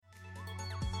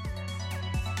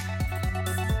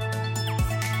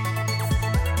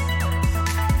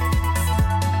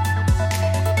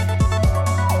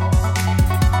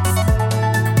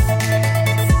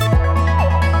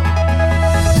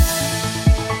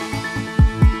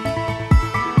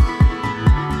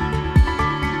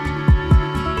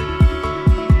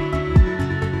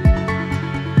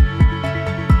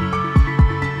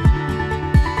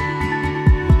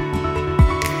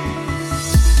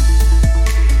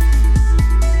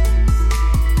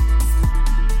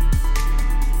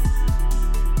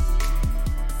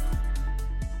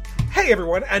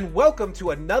everyone, and welcome to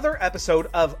another episode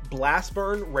of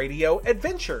Blastburn Radio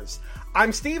Adventures.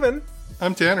 I'm Steven.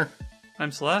 I'm Tanner.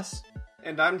 I'm Celeste.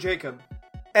 And I'm Jacob.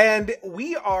 And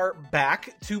we are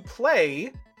back to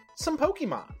play some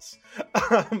Pokemons.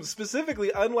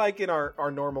 Specifically, unlike in our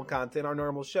normal content, our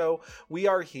normal show, we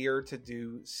are here to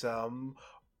do some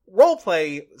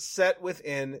roleplay set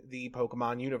within the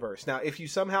Pokemon universe. Now, if you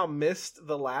somehow missed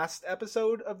the last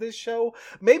episode of this show,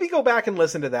 maybe go back and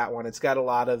listen to that one. It's got a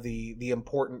lot of the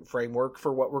important framework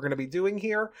for what we're going to be doing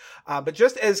here. But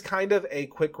just as kind of a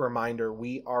quick reminder,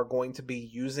 we are going to be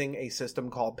using a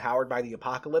system called Powered by the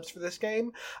Apocalypse for this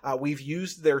game. We've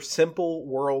used their Simple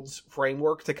Worlds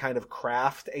framework to kind of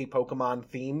craft a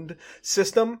Pokemon-themed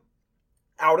system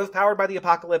out of Powered by the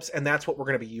Apocalypse, and that's what we're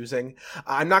going to be using.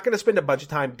 I'm not going to spend a bunch of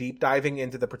time deep diving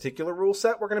into the particular rule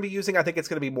set we're going to be using. I think it's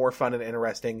going to be more fun and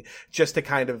interesting just to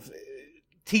kind of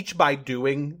teach by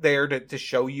doing there to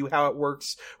show you how it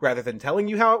works rather than telling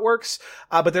you how it works.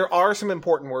 But there are some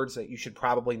important words that you should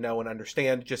probably know and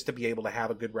understand just to be able to have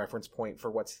a good reference point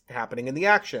for what's happening in the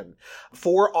action.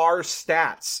 For our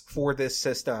stats for this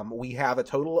system, we have a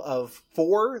total of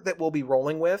 4 that we'll be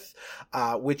rolling with,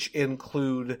 which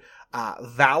include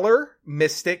Valor,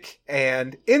 Mystic,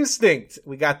 and Instinct.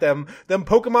 We got them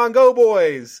Pokemon Go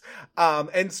boys.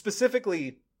 And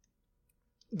specifically,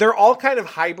 they're all kind of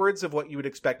hybrids of what you would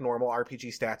expect normal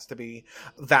RPG stats to be.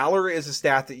 Valor is a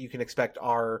stat that you can expect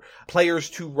our players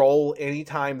to roll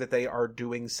anytime that they are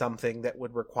doing something that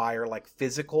would require like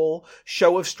physical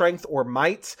show of strength or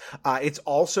might. It's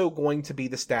also going to be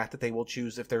the stat that they will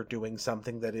choose if they're doing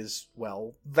something that is,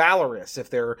 well, valorous, if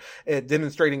they're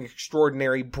demonstrating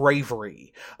extraordinary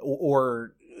bravery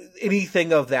or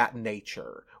anything of that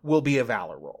nature will be a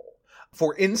Valor roll.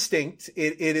 For Instinct,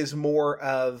 it is more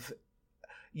of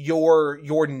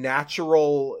your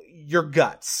natural, your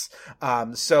guts.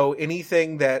 So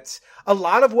anything that, a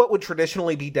lot of what would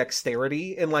traditionally be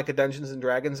dexterity in like a Dungeons and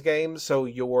Dragons game. So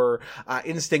your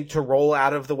instinct to roll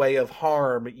out of the way of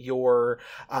harm, your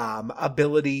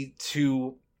ability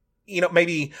to,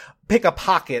 maybe pick a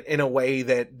pocket in a way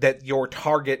that your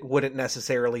target wouldn't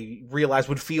necessarily realize,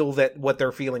 would feel that what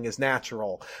they're feeling is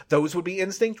natural. Those would be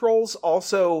instinct rolls.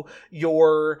 Also,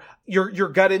 your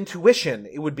gut intuition,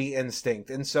 it would be instinct.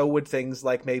 And so would things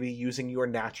like maybe using your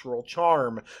natural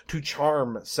charm to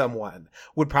charm someone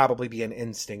would probably be an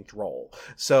instinct roll.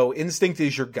 So instinct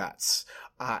is your guts.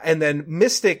 And then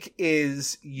Mystic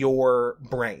is your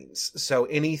brains. So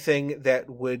anything that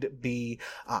would be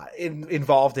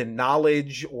involved in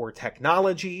knowledge or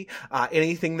technology,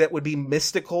 anything that would be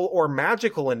mystical or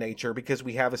magical in nature, because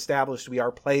we have established we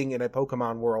are playing in a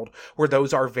Pokemon world where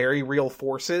those are very real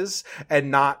forces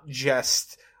and not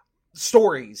just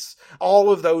stories.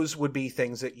 All of those would be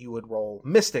things that you would roll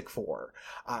Mystic for.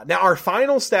 Now, our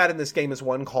final stat in this game is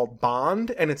one called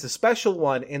Bond, and it's a special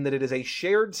one in that it is a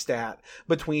shared stat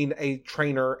between a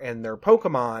trainer and their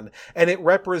Pokemon, and it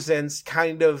represents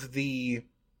kind of the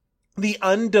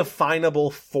undefinable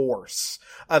force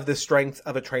of the strength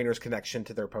of a trainer's connection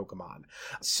to their Pokemon.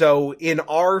 So in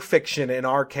our fiction, in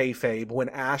our kayfabe, when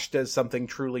Ash does something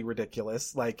truly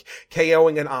ridiculous, like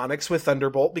KOing an Onix with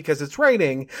Thunderbolt because it's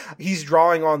raining, he's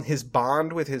drawing on his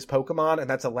bond with his Pokemon, and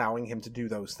that's allowing him to do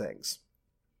those things.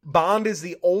 Bond is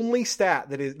the only stat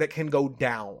that can go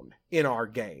down in our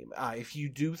game. If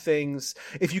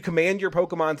you command your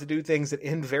Pokemon to do things that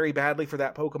end very badly for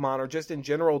that Pokemon, or just in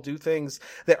general do things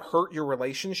that hurt your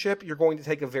relationship, you're going to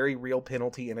take a very real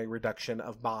penalty and a reduction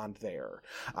of Bond there.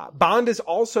 Bond is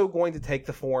also going to take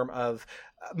the form of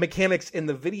mechanics in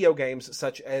the video games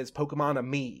such as Pokemon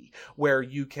Amie, where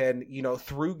you can,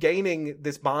 through gaining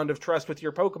this bond of trust with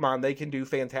your Pokemon, they can do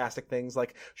fantastic things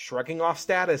like shrugging off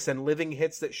status and living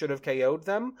hits that should have KO'd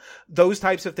them. Those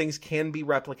types of things can be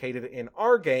replicated in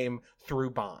our game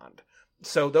through Bond.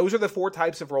 So those are the 4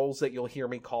 types of roles that you'll hear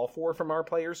me call for from our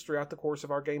players throughout the course of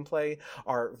our gameplay,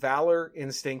 are Valor,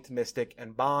 Instinct, Mystic,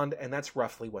 and Bond, and that's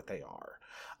roughly what they are.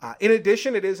 In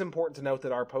addition, it is important to note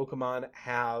that our Pokemon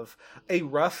have a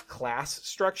rough class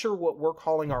structure, what we're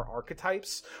calling our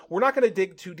archetypes. We're not going to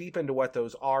dig too deep into what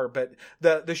those are, but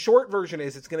the short version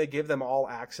is it's going to give them all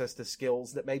access to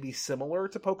skills that may be similar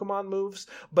to Pokemon moves,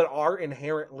 but are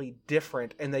inherently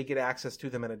different, and they get access to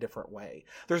them in a different way.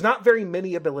 There's not very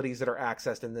many abilities that are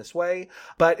accessed in this way,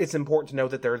 but it's important to know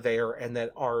that they're there and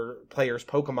that our players'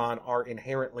 Pokemon are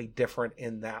inherently different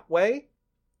in that way.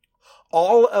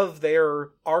 All of their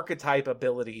archetype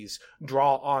abilities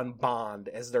draw on Bond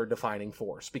as their defining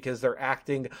force because they're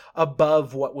acting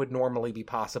above what would normally be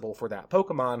possible for that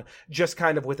Pokemon, just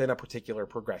kind of within a particular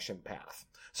progression path.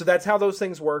 So that's how those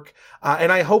things work.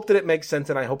 And I hope that it makes sense,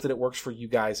 and I hope that it works for you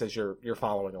guys as you're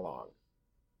following along.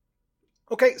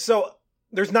 Okay, so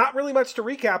there's not really much to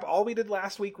recap. All we did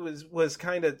last week was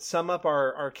kind of sum up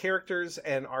our characters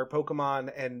and our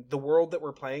Pokemon and the world that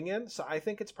we're playing in. So I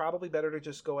think it's probably better to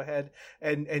just go ahead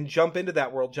and jump into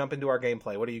that world, jump into our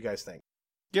gameplay. What do you guys think?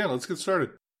 Yeah, let's get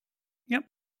started. Yep.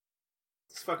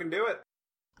 Let's fucking do it.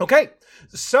 Okay,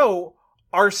 so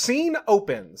our scene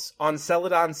opens on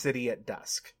Celadon City at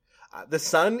dusk. The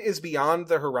sun is beyond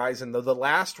the horizon, though the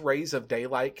last rays of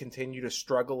daylight continue to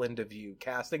struggle into view,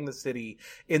 casting the city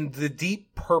in the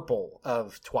deep purple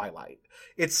of twilight.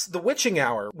 It's the witching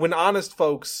hour, when honest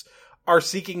folks are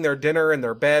seeking their dinner and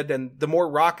their bed, and the more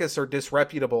raucous or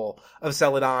disreputable of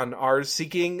Celadon are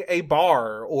seeking a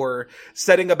bar or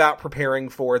setting about preparing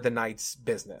for the night's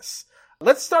business.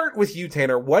 Let's start with you,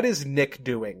 Tanner. What is Nick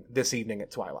doing this evening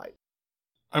at twilight?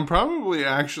 I'm probably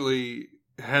actually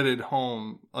headed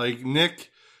home. Like, Nick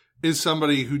is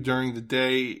somebody who during the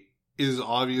day is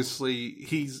obviously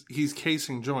he's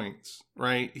casing joints,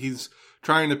 right? He's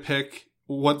trying to pick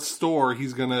what store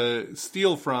he's gonna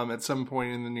steal from at some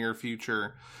point in the near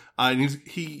future, and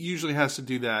he usually has to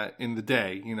do that in the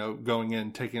day, you know, going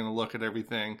in, taking a look at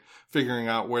everything, figuring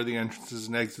out where the entrances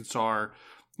and exits are.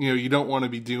 You know, you don't want to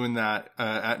be doing that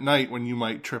at night when you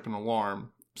might trip an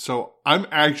alarm. So I'm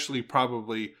actually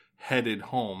probably headed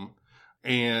home.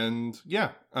 And yeah,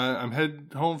 I'm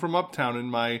headed home from Uptown in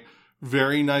my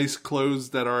very nice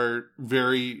clothes that are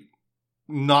very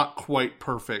not quite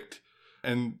perfect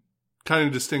and kind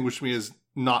of distinguish me as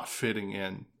not fitting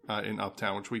in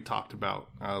Uptown, which we talked about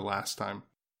last time.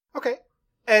 Okay.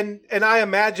 And I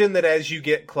imagine that as you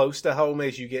get close to home,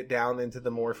 as you get down into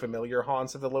the more familiar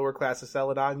haunts of the lower class of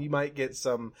Celadon, you might get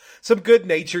some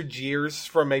good-natured jeers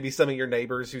from maybe some of your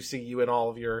neighbors who see you in all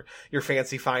of your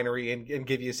fancy finery and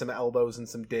give you some elbows and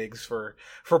some digs for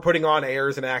putting on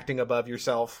airs and acting above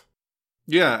yourself.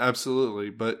 Yeah, absolutely.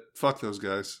 But fuck those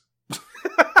guys.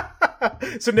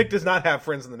 So Nick does not have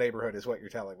friends in the neighborhood, is what you're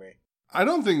telling me. I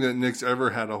don't think that Nick's ever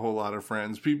had a whole lot of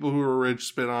friends. People who are rich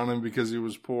spit on him because he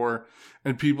was poor,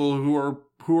 and people who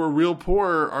are real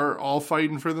poor are all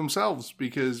fighting for themselves,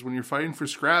 because when you're fighting for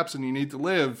scraps and you need to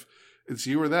live, it's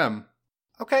you or them.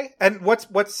 Okay, and what's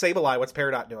Sableye? What's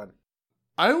Peridot doing?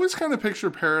 I always kind of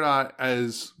picture Peridot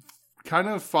as kind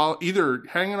of either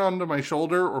hanging onto my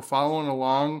shoulder or following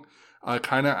along,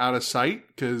 kind of out of sight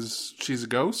because she's a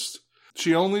ghost.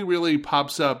 She only really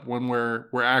pops up when we're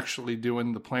actually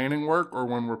doing the planning work, or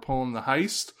when we're pulling the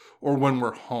heist, or when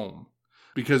we're home.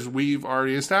 Because we've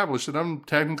already established that I'm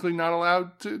technically not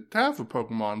allowed to have a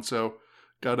Pokemon, so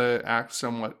gotta act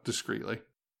somewhat discreetly.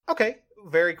 Okay,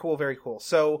 very cool, very cool.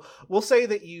 So we'll say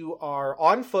that you are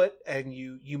on foot and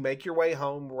you make your way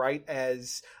home right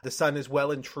as the sun is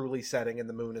well and truly setting and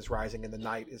the moon is rising and the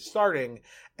night is starting,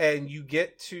 and you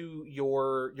get to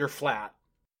your flat.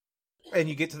 And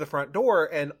you get to the front door,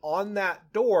 and on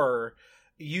that door,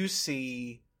 you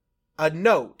see a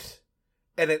note,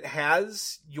 and it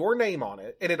has your name on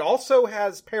it, and it also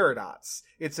has Peridot's.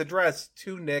 It's addressed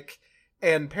to Nick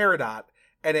and Peridot,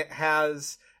 and it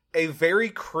has a very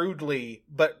crudely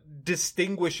but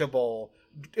distinguishable,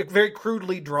 very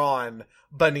crudely drawn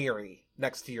Baneri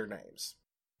next to your names.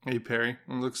 Hey, Perry,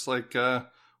 it looks like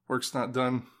work's not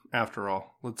done after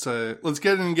all. Let's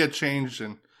get in and get changed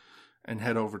and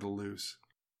head over to Luz.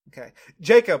 Okay.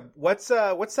 Jacob, what's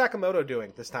Sakamoto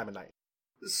doing this time of night?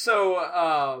 So,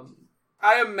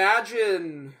 I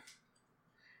imagine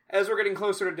as we're getting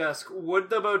closer to dusk, would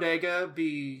the bodega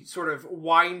be sort of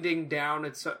winding down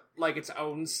its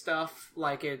own stuff?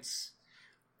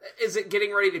 Is it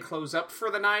getting ready to close up for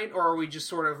the night, or are we just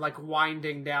sort of like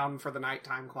winding down for the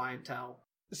nighttime clientele?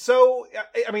 So,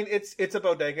 I mean, it's a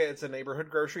bodega, it's a neighborhood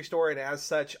grocery store, and as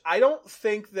such, I don't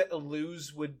think that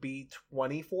Luz would be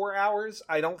 24 hours.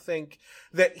 I don't think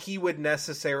that he would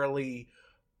necessarily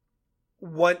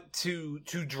want to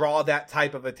draw that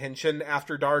type of attention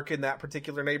after dark in that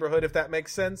particular neighborhood, if that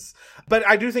makes sense. But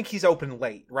I do think he's open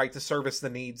late, right, to service the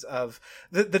needs of...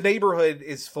 The neighborhood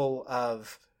is full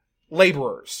of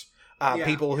laborers.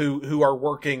 People who are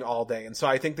working all day. And so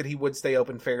I think that he would stay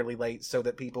open fairly late so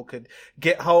that people could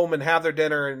get home and have their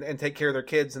dinner and take care of their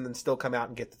kids and then still come out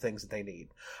and get the things that they need.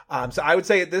 So I would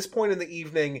say at this point in the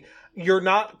evening, you're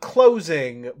not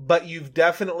closing, but you've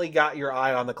definitely got your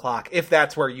eye on the clock, if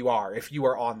that's where you are, if you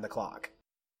are on the clock.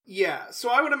 Yeah, so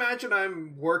I would imagine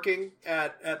I'm working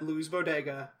at Luz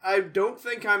Bodega. I don't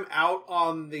think I'm out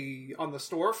on the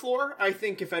store floor. I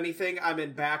think, if anything, I'm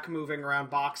in back moving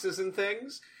around boxes and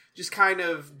things. Just kind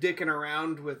of dicking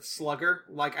around with Slugger.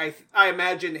 Like, I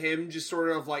imagine him just sort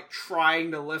of, like,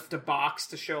 trying to lift a box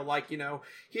to show, like, you know,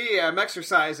 yeah, I'm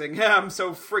exercising. Yeah, I'm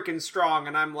so freaking strong.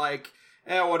 And I'm like,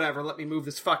 whatever, let me move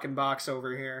this fucking box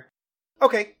over here.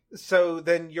 Okay, so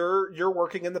then you're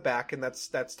working in the back, and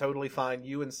that's totally fine.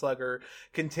 You and Slugger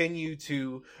continue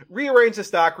to rearrange the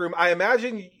stockroom. I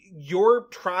imagine you're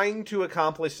trying to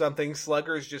accomplish something.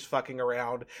 Slugger's just fucking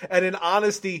around, and in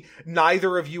honesty,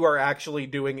 neither of you are actually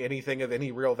doing anything of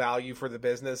any real value for the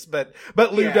business. But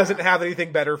Lou doesn't have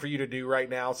anything better for you to do right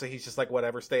now, so he's just like,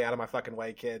 whatever, stay out of my fucking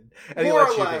way, kid. And more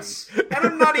he lets or you less. be. And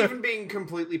I'm not even being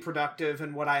completely productive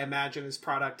in what I imagine is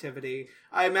productivity.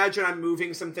 I imagine I'm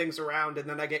moving some things around, and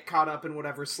then I get caught up in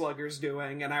whatever Slugger's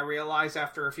doing, and I realize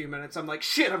after a few minutes, I'm like,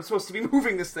 shit, I'm supposed to be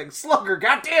moving this thing. Slugger,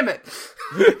 goddammit!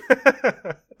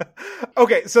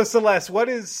 Okay, so Celeste, what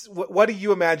do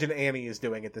you imagine Annie is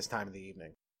doing at this time of the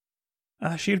evening?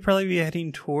 She'd probably be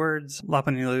heading towards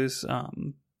Lapanilus.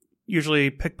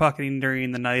 Usually pickpocketing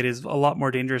during the night is a lot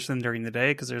more dangerous than during the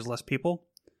day because there's less people.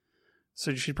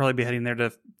 So she'd probably be heading there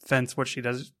to fence what she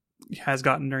has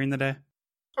gotten during the day.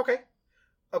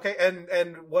 Okay,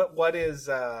 and what is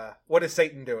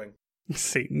Satan doing?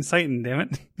 Satan, damn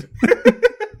it.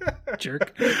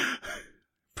 Jerk.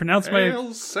 Pronounce Hail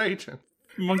my Satan.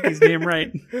 monkey's name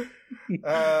right.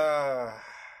 Uh,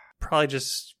 Probably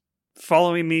just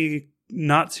following me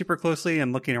not super closely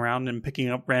and looking around and picking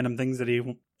up random things that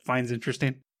he finds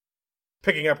interesting.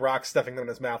 picking up rocks, stuffing them in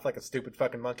his mouth like a stupid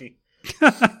fucking monkey.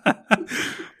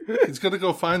 He's gonna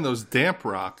go find those damp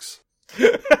rocks.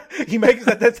 He makes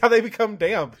that's how they become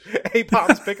damp.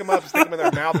 Apops pick them up, stick them in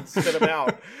their mouth, and spit them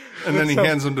out. And then he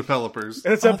hands them to Pelipers.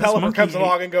 And so this Pelipper monkey- comes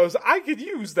along and goes, I could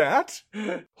use that.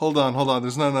 Hold on.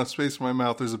 There's not enough space in my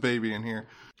mouth. There's a baby in here.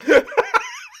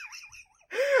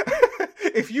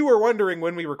 If you were wondering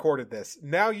when we recorded this,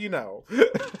 now you know.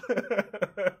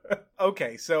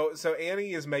 Okay, so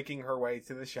Annie is making her way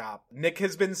to the shop. Nick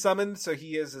has been summoned, so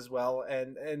he is as well,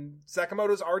 and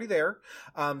Sakamoto's already there.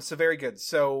 So very good.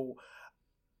 So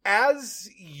as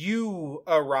you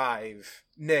arrive,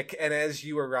 Nick, and as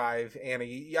you arrive,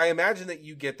 Annie, I imagine that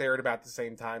you get there at about the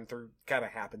same time through kind of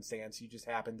happenstance. You just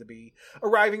happen to be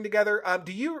arriving together.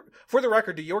 For the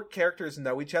record, do your characters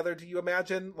know each other? Do you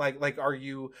imagine?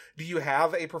 Do you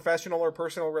have a professional or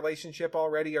personal relationship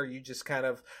already? Are you just kind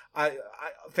of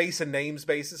face and names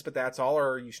basis, but that's all,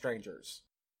 or are you strangers?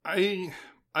 I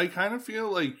kind of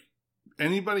feel like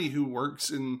anybody who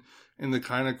works in the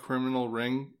kind of criminal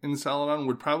ring in Celadon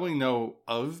would probably know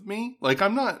of me.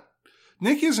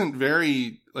 Nick isn't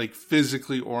very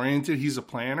physically oriented. He's a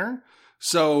planner.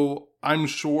 So I'm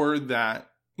sure that,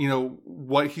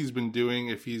 what he's been doing,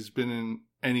 if he's been in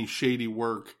any shady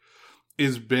work,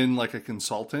 is been like a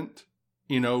consultant,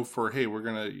 for, hey, we're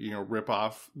going to, rip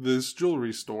off this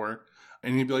jewelry store.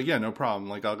 And he'd be like, yeah, no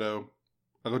problem. I'll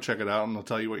go check it out and I'll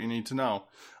tell you what you need to know.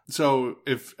 So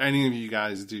if any of you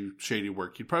guys do shady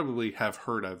work, you'd probably have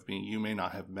heard of me. You may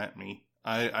not have met me.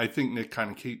 I think Nick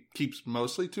kind of keeps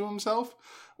mostly to himself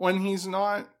when he's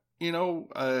not,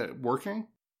 working.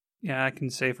 Yeah, I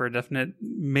can say for a definite,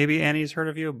 maybe Annie's heard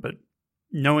of you, but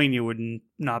knowing you would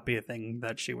not be a thing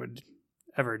that she would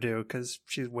ever do because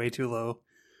she's way too low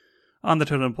on the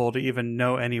totem pole to even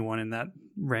know anyone in that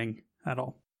ring at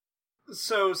all.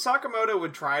 So Sakamoto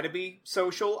would try to be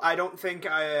social. I don't think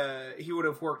he would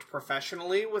have worked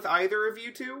professionally with either of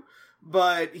you two,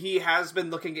 but he has been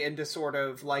looking into sort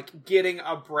of getting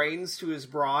a brains to his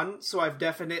brawn. So I've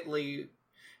definitely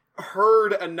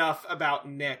heard enough about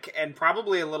Nick and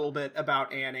probably a little bit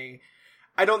about Annie.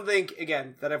 I don't think,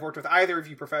 again, that I've worked with either of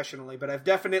you professionally, but I've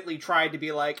definitely tried to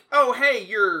be like, oh, hey,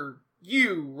 you're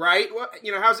you, right? What,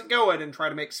 how's it going? And try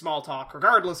to make small talk,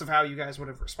 regardless of how you guys would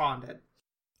have responded.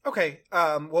 Okay,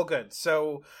 well, good.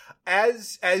 So,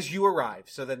 as you arrive,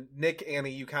 so then Nick,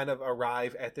 Annie, you kind of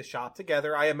arrive at the shop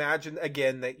together. I imagine,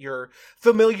 again, that you're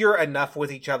familiar enough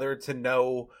with each other to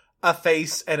know a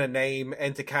face and a name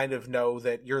and to kind of know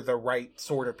that you're the right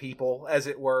sort of people, as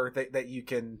it were, that you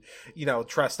can,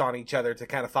 trust on each other to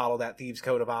kind of follow that thieves'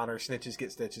 code of honor, snitches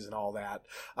get stitches and all that.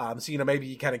 So, maybe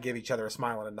you kind of give each other a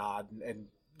smile and a nod and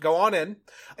go on in.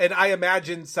 And I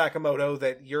imagine, Sakamoto,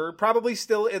 that you're probably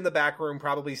still in the back room,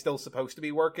 probably still supposed to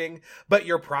be working, but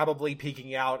you're probably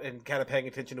peeking out and kind of paying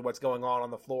attention to what's going on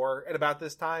the floor at about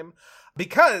this time.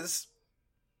 Because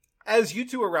as you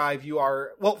two arrive,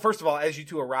 first of all, as you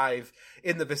two arrive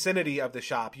in the vicinity of the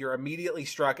shop, you're immediately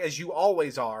struck, as you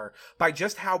always are, by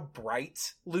just how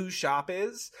bright Lou's shop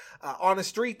is. On a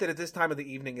street that at this time of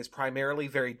the evening is primarily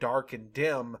very dark and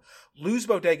dim, Lou's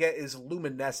Bodega is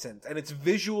luminescent, and it's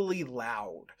visually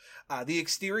loud. The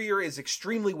exterior is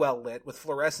extremely well lit, with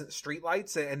fluorescent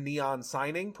streetlights and neon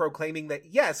signing proclaiming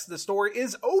that, yes, the store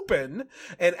is open,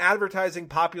 and advertising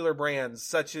popular brands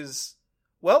such as...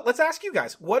 Well, let's ask you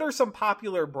guys, what are some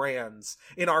popular brands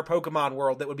in our Pokemon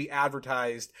world that would be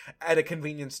advertised at a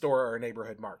convenience store or a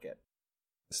neighborhood market?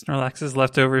 Snorlax's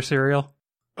leftover cereal.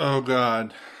 Oh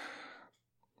God.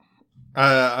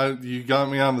 You got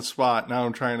me on the spot. Now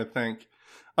I'm trying to think.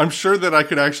 I'm sure that I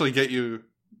could actually get you.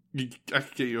 I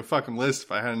could get you a fucking list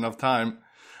if I had enough time.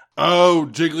 Oh,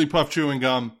 Jigglypuff chewing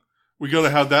gum. We gotta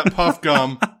have that puff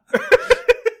gum.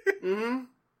 Mm-hmm.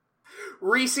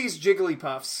 Reese's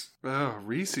Jigglypuffs. Oh,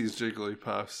 Reese's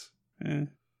Jigglypuffs. Eh.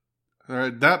 All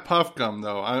right, that puff gum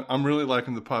though. I'm really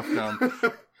liking the puff gum.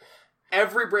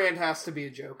 Every brand has to be a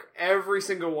joke. Every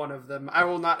single one of them. I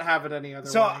will not have it any other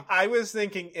So way. I was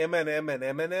thinking M&M and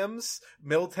M&M's,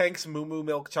 Miltank's Moo Moo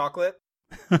Milk Chocolate.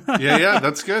 Yeah,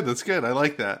 that's good. That's good. I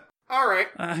like that. All right.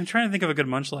 I'm trying to think of a good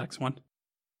Munchlax one.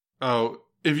 Oh,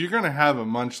 if you're gonna have a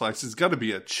Munchlax, it's got to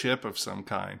be a chip of some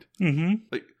kind.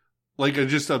 Mm-hmm. Like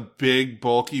just a big,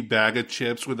 bulky bag of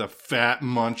chips with a fat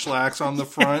Munchlax on the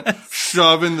front,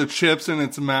 shoving the chips in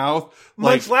its mouth.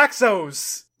 Like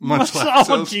Munchlaxos! Munchlaxos.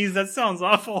 Oh, jeez, that sounds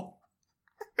awful.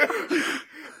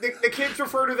 The kids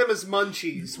refer to them as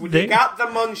munchies. When They- you got the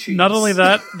munchies. Not only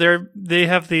that, they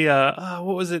have the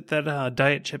what was it that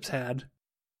Diet Chips had?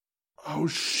 Oh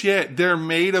shit, they're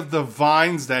made of the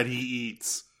vines that he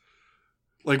eats.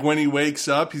 Like when he wakes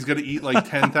up, he's gonna eat like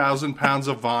 10,000 pounds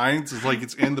of vines. It's like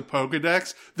it's in the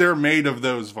Pokedex. They're made of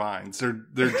those vines. They're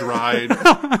dried.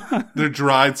 They're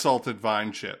dried salted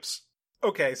vine chips.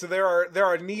 Okay, so there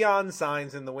are neon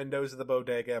signs in the windows of the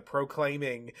bodega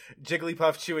proclaiming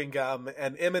Jigglypuff chewing gum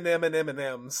and M&M and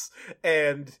M&M's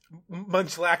and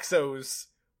Munchlaxos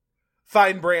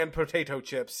fine brand potato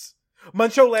chips.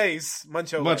 Muncholays.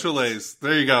 Muncholays.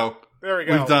 There you go. There we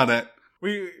go. We've done it.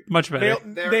 We Much better.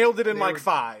 nailed it in like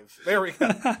 5. There we go.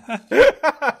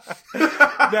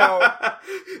 Now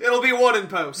it'll be one in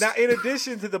post. Now, in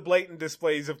addition to the blatant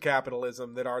displays of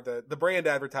capitalism that are the brand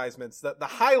advertisements, the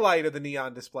highlight of the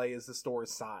neon display is the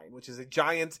store's sign, which is a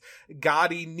giant,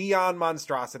 gaudy neon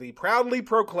monstrosity proudly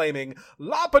proclaiming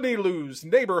Lapanilu's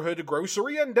neighborhood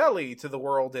grocery and deli to the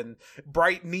world in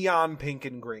bright neon pink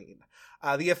and green.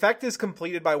 The effect is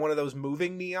completed by one of those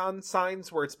moving neon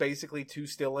signs where it's basically 2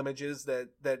 still images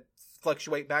that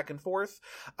fluctuate back and forth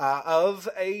of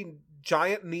a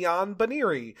giant neon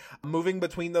Baniri moving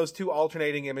between those 2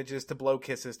 alternating images to blow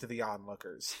kisses to the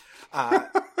onlookers.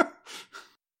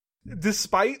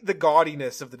 Despite the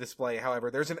gaudiness of the display, however,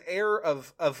 there's an air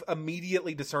of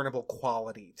immediately discernible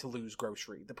quality to Lou's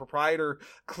Grocery. The proprietor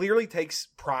clearly takes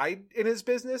pride in his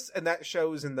business, and that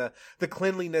shows in the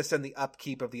cleanliness and the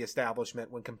upkeep of the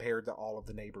establishment when compared to all of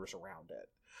the neighbors around it.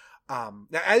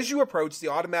 Now, as you approach, the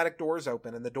automatic doors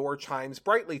open and the door chimes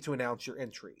brightly to announce your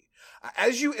entry.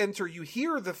 As you enter, you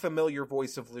hear the familiar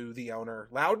voice of Lou, the owner,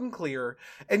 loud and clear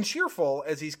and cheerful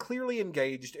as he's clearly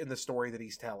engaged in the story that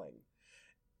he's telling.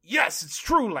 Yes, it's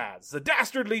true, lads. The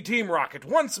dastardly Team Rocket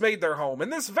once made their home in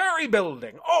this very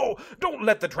building. Oh, don't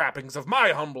let the trappings of my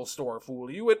humble store fool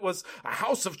you. It was a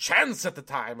house of chance at the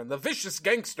time, and the vicious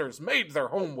gangsters made their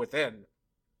home within.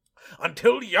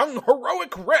 Until young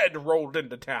heroic Red rolled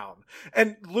into town.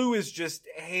 And Lou is just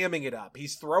hamming it up.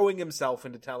 He's throwing himself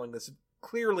into telling this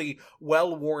clearly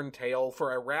well-worn tale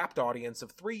for a rapt audience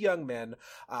of 3 young men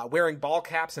wearing ball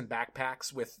caps and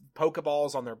backpacks with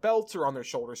Pokeballs on their belts or on their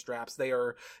shoulder straps. They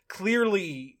are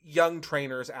clearly young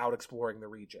trainers out exploring the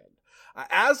region.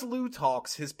 As Lou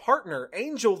talks, his partner,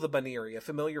 Angel the Baniri, a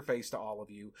familiar face to all of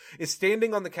you, is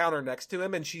standing on the counter next to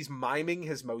him, and she's miming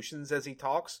his motions as he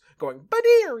talks, going,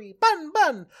 Baniri, bun,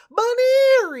 bun,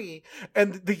 Baniri!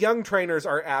 And the young trainers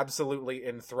are absolutely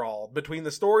enthralled. Between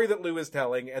the story that Lou is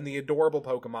telling and the adorable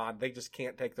Pokemon, they just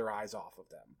can't take their eyes off of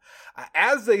them.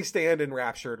 As they stand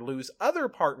enraptured, Lou's other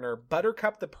partner,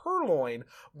 Buttercup the Purloin,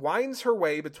 winds her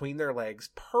way between their legs,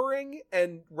 purring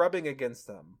and rubbing against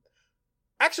them.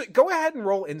 Actually, go ahead and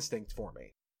roll Instinct for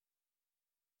me.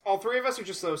 All 3 of us, or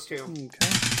just those 2? Okay.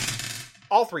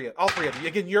 All three of you.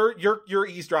 Again, you're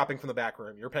eavesdropping from the back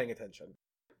room. You're paying attention.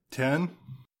 10?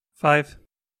 5.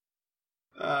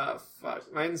 5.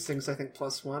 My instinct's, I think,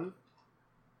 +1.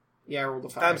 Yeah, I rolled a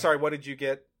 5. I'm sorry, what did you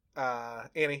get,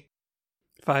 Annie?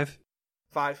 5.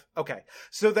 5? Okay.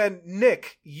 So then,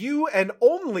 Nick, you and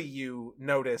only you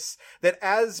notice that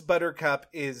as Buttercup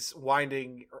is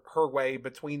winding her way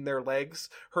between their legs,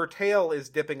 her tail is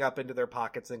dipping up into their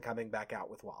pockets and coming back out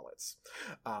with wallets.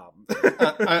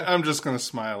 I'm just going to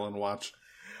smile and watch.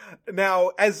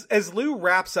 Now, as Lou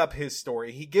wraps up his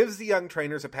story, he gives the young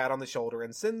trainers a pat on the shoulder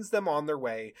and sends them on their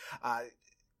way,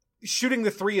 shooting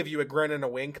the 3 of you a grin and a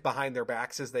wink behind their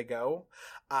backs as they go.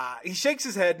 He shakes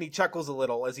his head and he chuckles a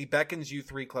little as he beckons you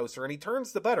 3 closer, and he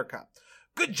turns to Buttercup.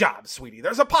 Good job, sweetie.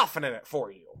 There's a puffin in it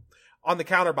for you. On the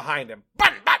counter behind him.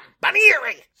 Bun, bun,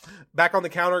 Baneri! Back on the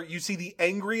counter, you see the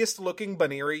angriest looking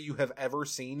Baneri you have ever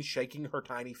seen shaking her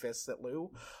tiny fists at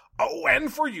Lou. Oh,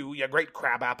 and for you, you great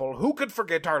crabapple, who could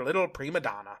forget our little prima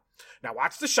donna? Now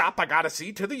watch the shop, I gotta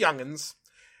see to the young'uns.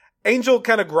 Angel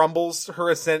kind of grumbles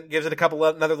her assent, gives it a couple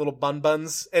of another little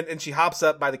buns, and she hops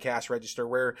up by the cash register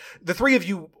where the three of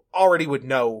you already would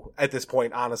know at this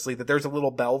point, honestly, that there's a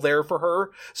little bell there for her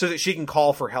so that she can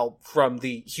call for help from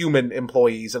the human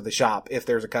employees of the shop if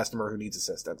there's a customer who needs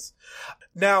assistance.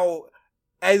 Now,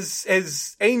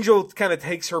 as Angel kind of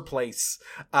takes her place,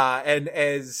 and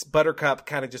as Buttercup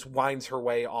kind of just winds her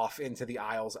way off into the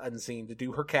aisles unseen to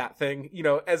do her cat thing,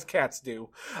 as cats do,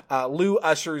 Lou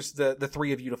ushers the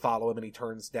three of you to follow him, and he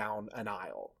turns down an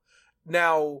aisle.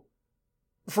 Now,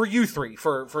 for you three,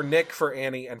 for Nick, for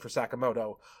Annie, and for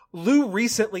Sakamoto, Lou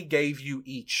recently gave you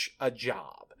each a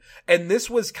job. And this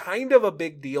was kind of a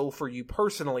big deal for you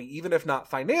personally, even if not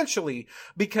financially,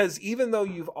 because even though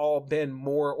you've all been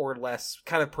more or less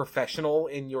kind of professional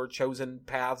in your chosen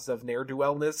paths of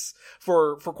ne'er-do-wellness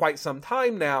for quite some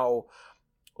time now,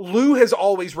 Lou has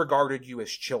always regarded you as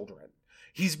children.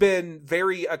 He's been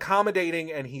very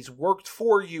accommodating and he's worked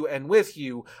for you and with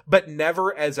you, but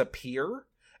never as a peer.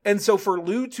 And so for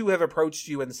Lou to have approached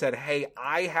you and said, hey,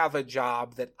 I have a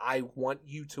job that I want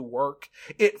you to work,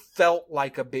 it felt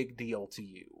like a big deal to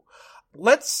you.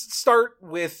 Let's start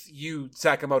with you,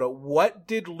 Sakamoto. What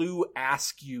did Lou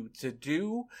ask you to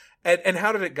do, and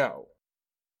how did it go?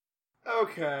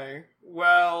 Okay,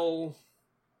 well,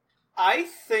 I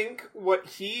think what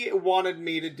he wanted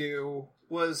me to do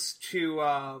was to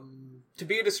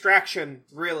be a distraction,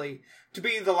 really. To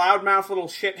be the loudmouth little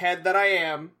shithead that I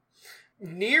am.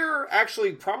 Near,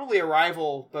 actually, probably a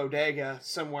rival bodega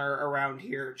somewhere around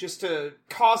here, just to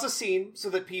cause a scene so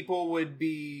that people would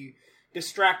be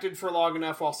distracted for long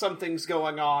enough while something's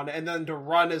going on, and then to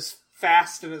run as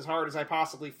fast and as hard as I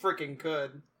possibly freaking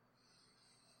could.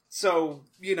 So,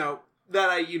 that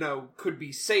I, could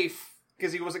be safe,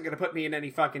 because he wasn't going to put me in any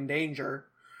fucking danger.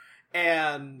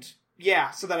 And,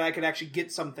 yeah, so that I could actually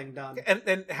get something done.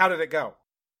 And how did it go?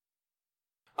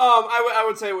 I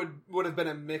would say it would have been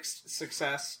a mixed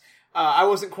success. I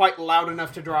wasn't quite loud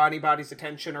enough to draw anybody's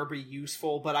attention or be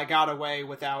useful, but I got away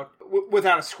without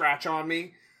a scratch on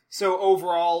me. So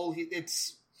overall,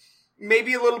 it's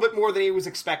maybe a little bit more than he was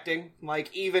expecting.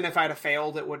 Like, even if I'd have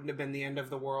failed, it wouldn't have been the end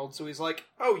of the world. So he's like,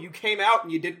 oh, you came out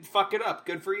and you didn't fuck it up.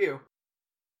 Good for you.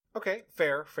 Okay,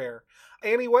 fair.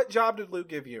 Annie, what job did Lou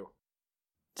give you?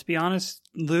 To be honest,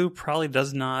 Lou probably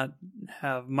does not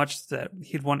have much that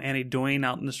he'd want Annie doing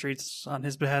out in the streets on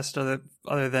his behest other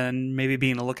than maybe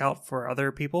being a lookout for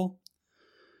other people.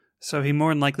 So he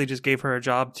more than likely just gave her a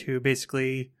job to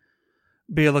basically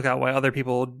be a lookout while other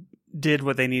people did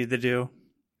what they needed to do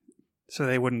so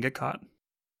they wouldn't get caught.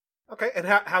 Okay, and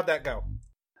how'd that go?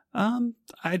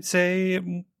 I'd say it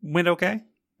went okay.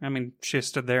 I mean, she just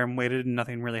stood there and waited and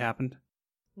nothing really happened.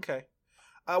 Okay.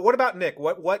 What about Nick?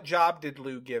 What job did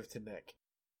Lou give to Nick?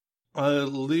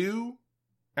 Lou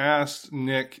asked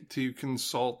Nick to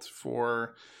consult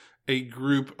for a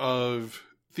group of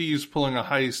thieves pulling a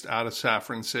heist out of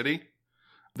Saffron City.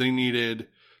 They needed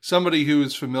somebody who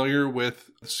is familiar with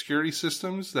security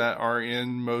systems that are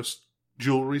in most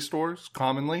jewelry stores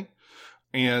commonly.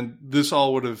 And this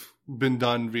all would have been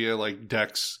done via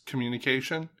Dex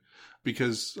communication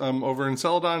because over in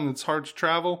Celadon, it's hard to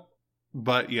travel.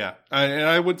 But yeah,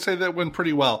 I would say that went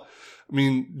pretty well. I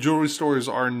mean, jewelry stores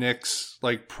are Nick's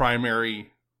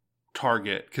primary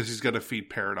target because he's got to feed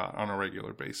Peridot on a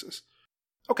regular basis.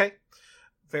 Okay.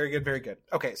 Very good.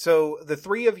 Okay, so the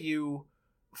three of you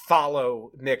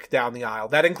follow Nick down the aisle.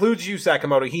 That includes you,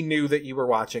 Sakamoto. He knew that you were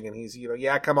watching and he's,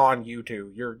 yeah, come on, you two.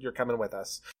 You're coming with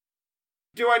us.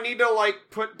 Do I need to,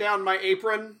 put down my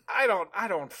apron? I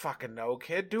don't fucking know,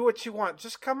 kid. Do what you want.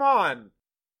 Just come on.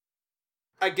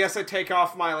 I guess I take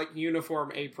off my,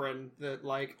 uniform apron that,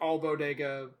 all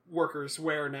bodega workers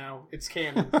wear now. It's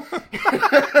canon.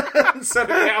 Set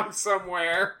it down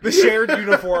somewhere. The shared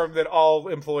uniform that all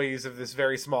employees of this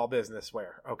very small business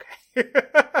wear. Okay.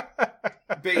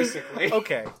 Basically.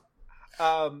 Okay.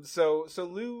 So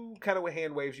Lou kind of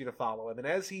hand waves you to follow him, and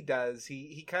as he does,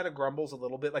 he kind of grumbles a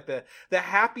little bit, the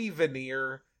happy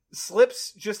veneer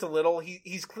slips just a little.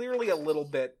 He's clearly a little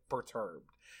bit perturbed.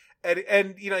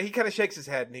 And he kind of shakes his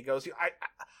head and he goes,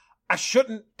 I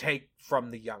shouldn't take from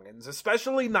the youngins,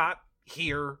 especially not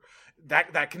here.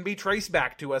 That can be traced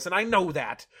back to us, and I know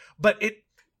that. But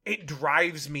it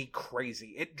drives me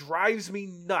crazy. It drives me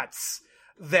nuts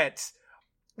that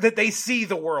that they see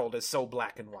the world as so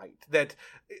black and white, that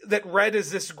Red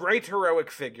is this great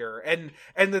heroic figure, and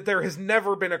that there has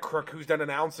never been a crook who's done an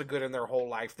ounce of good in their whole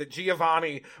life, that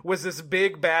Giovanni was this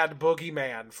big bad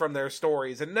boogeyman from their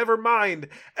stories, and never mind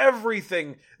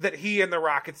everything that he and the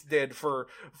Rockets did for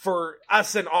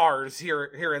us and ours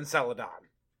here in Celadon.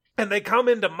 And they come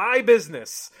into my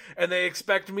business, and they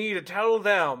expect me to tell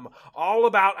them all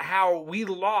about how we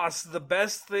lost the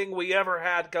best thing we ever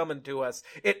had coming to us.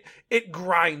 It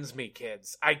grinds me,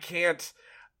 kids. I can't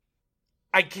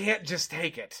just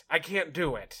take it. I can't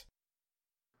do it.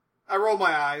 I roll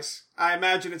my eyes. I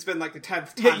imagine it's been like the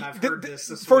 10th time I've heard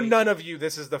this for week. None of you,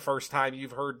 this is the first time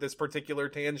you've heard this particular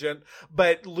tangent,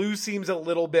 but Lou seems a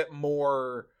little bit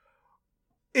more...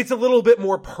 It's a little bit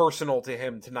more personal to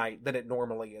him tonight than it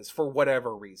normally is, for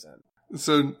whatever reason.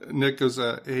 So Nick goes,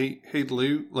 hey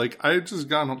Lou, like, I just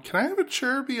got home. Can I have a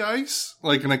Cherubi Ice?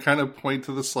 Like, and I kind of point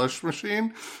to the slush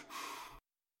machine.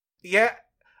 Yeah,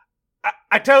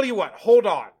 I tell you what, hold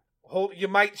on. You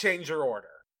might change your order.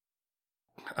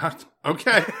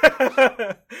 Okay.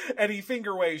 And he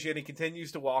finger waves you, and he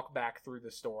continues to walk back through the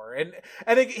store. And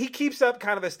he keeps up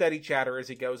kind of a steady chatter as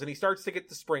he goes, and he starts to get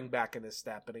the spring back in his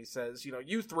step, and he says,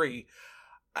 you three,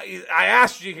 I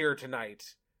asked you here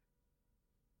tonight.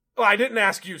 Well, I didn't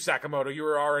ask you, Sakamoto, you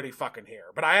were already fucking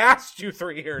here. But I asked you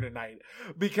three here tonight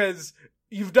because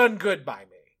you've done good by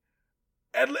me.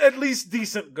 At least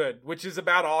decent good, which is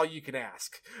about all you can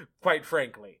ask, quite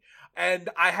frankly. And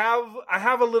I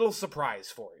have a little surprise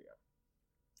for you.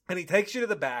 And he takes you to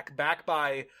the back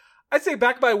by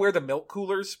where the milk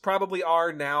coolers probably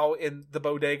are now in the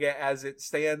bodega as it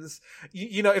stands.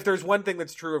 You know, if there's one thing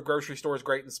that's true of grocery stores,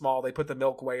 great and small, they put the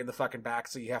milk way in the fucking back,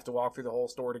 so you have to walk through the whole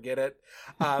store to get it.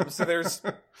 So there's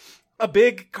a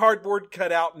big cardboard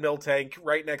cutout milk tank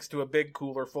right next to a big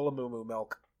cooler full of Moo Moo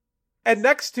milk. And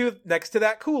next to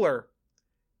that cooler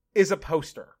is a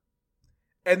poster.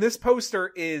 And this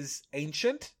poster is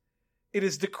ancient. It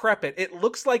is decrepit. It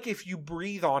looks like if you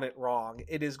breathe on it wrong,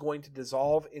 it is going to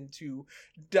dissolve into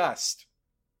dust.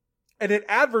 And it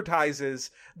advertises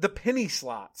the penny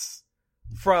slots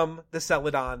from the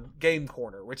Celadon Game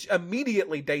Corner, which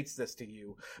immediately dates this to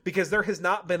you, because there has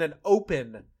not been an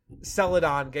open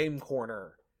Celadon Game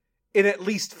Corner in at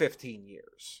least 15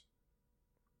 years.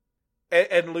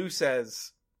 And Lou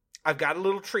says, I've got a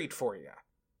little treat for you.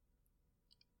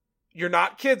 You're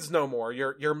not kids no more.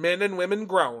 You're men and women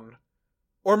grown.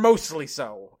 Or mostly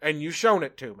so. And you've shown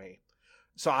it to me.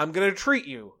 So I'm going to treat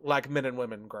you like men and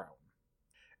women grown.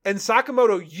 And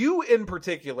Sakamoto, you in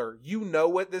particular, you know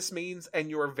what this means, and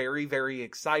you are very, very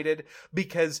excited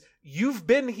because you've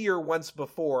been here once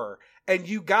before, and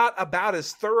you got about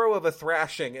as thorough of a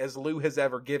thrashing as Lou has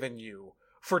ever given you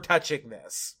for touching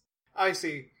this. I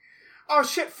see. Oh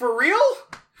shit, for real?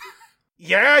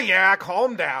 Yeah,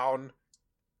 calm down.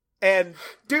 And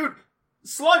dude,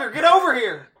 Slugger, get over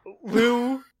here!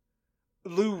 Lou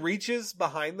reaches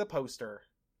behind the poster,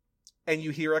 and you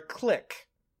hear a click,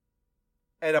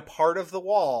 and a part of the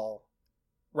wall,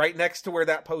 right next to where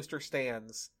that poster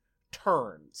stands,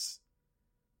 turns,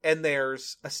 and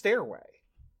there's a stairway.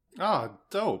 Ah,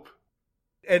 dope.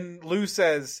 And Lou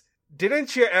says,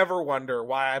 didn't you ever wonder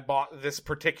why I bought this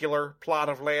particular plot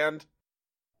of land?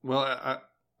 Well,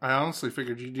 I honestly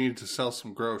figured you needed to sell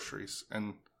some groceries,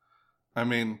 and I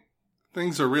mean,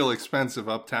 things are real expensive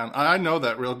uptown. I know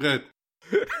that real good.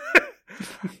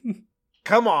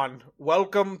 Come on,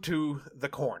 welcome to the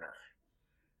corner.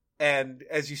 And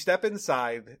as you step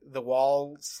inside, the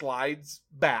wall slides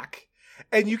back,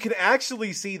 and you can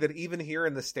actually see that even here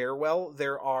in the stairwell,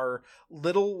 there are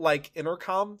little, like,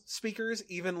 intercom speakers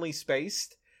evenly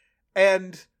spaced.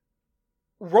 And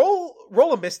roll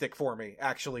a mystic for me,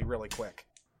 actually, really quick.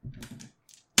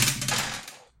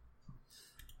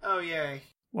 Oh, yay.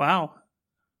 Wow.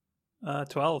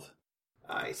 12.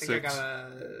 I think 6. I got a...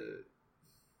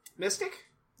 Mystic?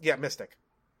 Yeah, mystic.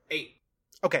 8.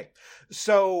 Okay,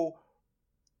 so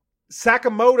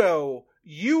Sakamoto,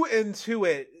 you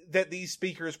intuit that these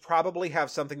speakers probably have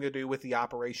something to do with the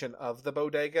operation of the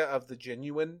bodega, of the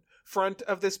genuine front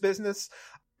of this business.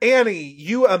 Annie,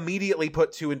 you immediately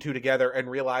put 2 and 2 together and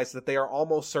realize that they are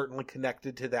almost certainly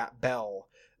connected to that bell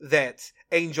that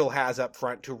Angel has up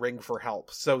front to ring for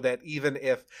help, so that even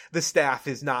if the staff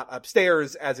is not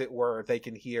upstairs, as it were, they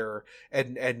can hear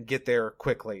and get there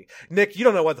quickly. Nick, you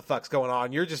don't know what the fuck's going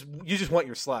on. You just want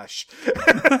your slush.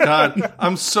 God,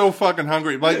 I'm so fucking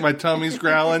hungry. Like, my tummy's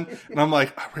growling, and I'm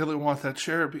like, I really want that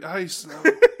Cherubi Ice.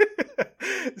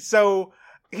 So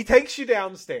he takes you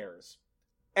downstairs,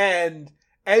 and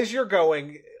as you're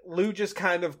going, Lou just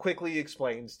kind of quickly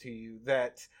explains to you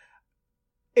that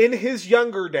in his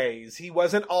younger days, he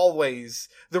wasn't always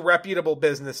the reputable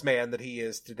businessman that he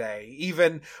is today,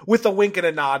 even with a wink and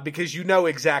a nod, because you know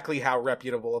exactly how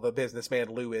reputable of a businessman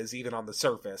Lou is, even on the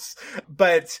surface.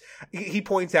 But he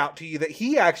points out to you that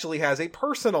he actually has a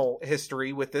personal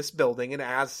history with this building, and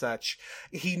as such,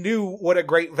 he knew what a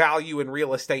great value in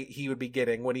real estate he would be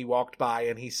getting when he walked by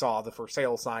and he saw the for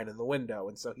sale sign in the window,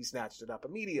 and so he snatched it up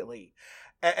immediately.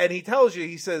 And he tells you,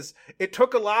 he says, it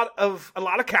took a lot of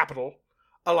capital,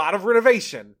 a lot of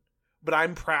renovation, but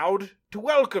I'm proud to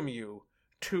welcome you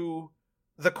to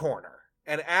the corner.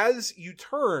 And as you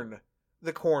turn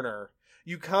the corner,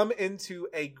 you come into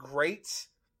a great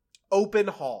open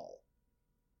hall.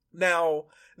 Now,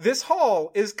 this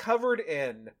hall is covered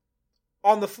in,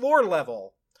 on the floor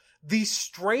level, the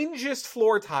strangest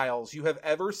floor tiles you have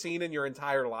ever seen in your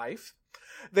entire life.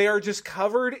 They are just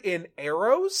covered in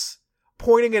arrows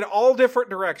pointing in all different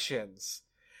directions.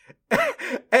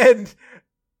 and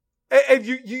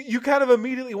you kind of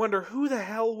immediately wonder, who the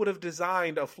hell would have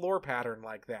designed a floor pattern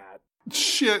like that?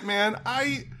 Shit, man.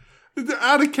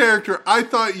 Out of character, I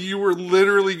thought you were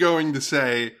literally going to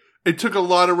say, it took a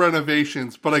lot of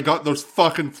renovations, but I got those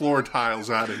fucking floor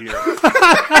tiles out of here.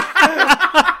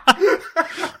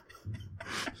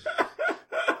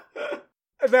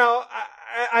 Now,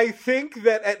 I think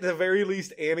that at the very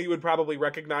least, Annie would probably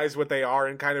recognize what they are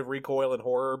and kind of recoil in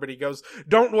horror, but he goes,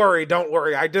 don't worry,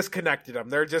 I disconnected them.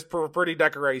 They're just for pretty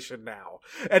decoration now.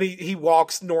 And he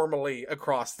walks normally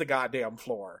across the goddamn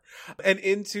floor and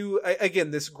into,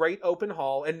 again, this great open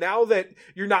hall. And now that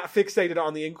you're not fixated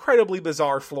on the incredibly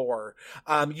bizarre floor,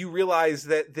 you realize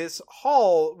that this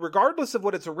hall, regardless of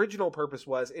what its original purpose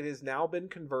was, it has now been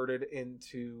converted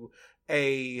into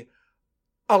a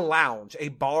lounge, a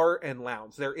bar and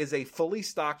lounge. There is a fully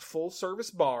stocked,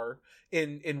 full-service bar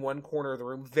in one corner of the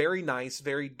room. Very nice,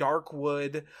 very dark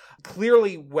wood,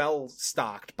 clearly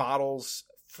well-stocked, bottles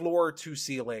floor to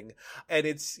ceiling. And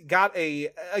it's got a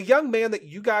young man that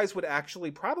you guys would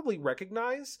actually probably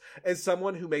recognize as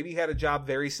someone who maybe had a job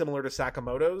very similar to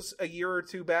Sakamoto's a year or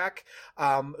two back,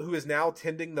 who is now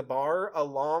tending the bar,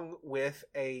 along with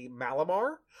a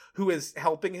Malamar who is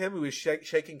helping him, who is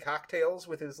shaking cocktails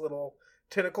with his little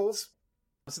tentacles.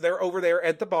 So they're over there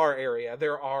at the bar area.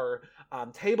 There are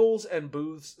tables and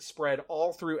booths spread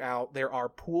all throughout. There are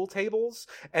pool tables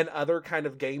and other kind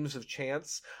of games of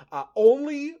chance.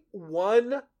 Only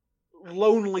one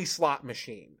lonely slot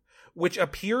machine, which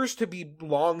appears to be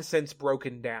long since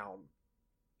broken down.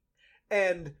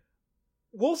 And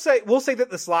we'll say that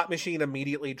the slot machine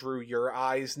immediately drew your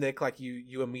eyes, Nick, like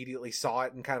you immediately saw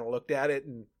it and kind of looked at it,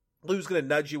 and Lou's going to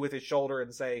nudge you with his shoulder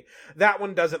and say, that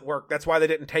one doesn't work. That's why they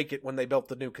didn't take it when they built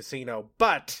the new casino.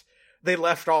 But they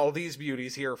left all these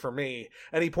beauties here for me.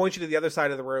 And he points you to the other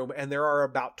side of the room, and there are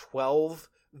about 12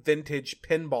 vintage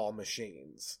pinball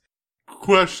machines.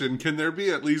 Question, can there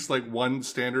be at least like one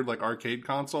standard like arcade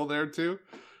console there too?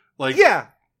 Like, Yeah,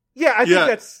 I think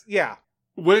that's, yeah.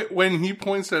 When he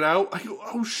points that out, I go,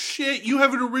 oh shit, you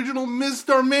have an original Ms.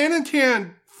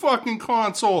 Darmanitan fucking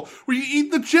console where you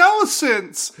eat the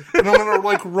jellicents. And I'm gonna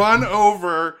like run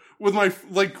over with my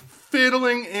like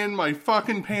fiddling in my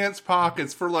fucking pants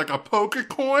pockets for like a poker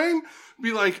coin.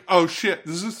 Be like, oh shit,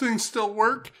 does this thing still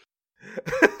work?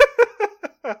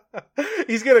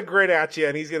 He's gonna grin at you,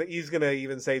 and he's gonna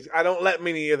even say, I don't let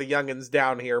many of the youngins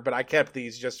down here, but I kept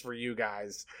these just for you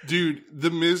guys. Dude,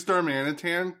 the Ms.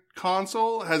 Darmanitan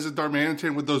console has a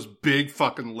Darmanitan with those big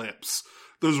fucking lips.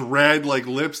 Those red, like,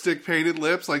 lipstick painted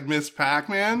lips, like Miss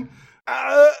Pac-Man.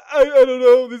 I don't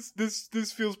know.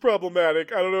 This feels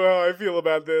problematic. I don't know how I feel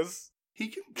about this. She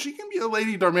can be a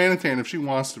Lady Darmanitan if she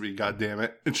wants to be,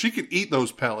 goddammit. And she can eat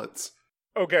those pellets.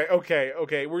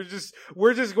 Okay. We're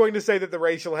just going to say that the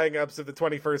racial hang-ups of the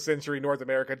 21st century North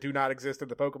America do not exist in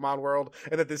the Pokemon world,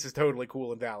 and that this is totally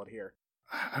cool and valid here.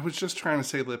 I was just trying to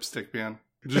say lipstick, man.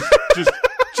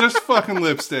 Just fucking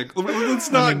lipstick. Let's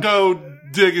not go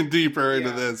digging deeper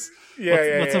into this.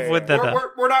 Let's avoid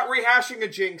that. We're not rehashing a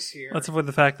jinx here. Let's avoid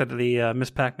the fact that the Miss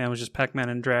Pac-Man was just Pac-Man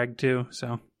in drag too.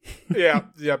 So yeah,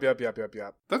 yep.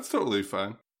 That's totally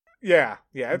fine. Yeah,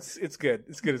 it's good.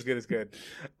 It's good.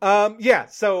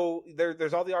 So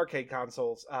there's all the arcade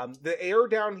consoles. The air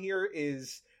down here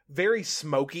is very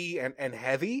smoky and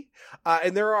heavy,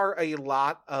 and there are a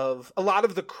lot of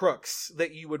the crooks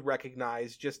that you would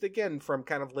recognize, just again from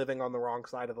kind of living on the wrong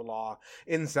side of the law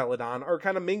in Celadon, are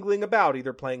kind of mingling about,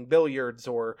 either playing billiards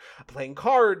or playing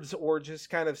cards, or just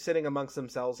kind of sitting amongst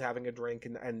themselves having a drink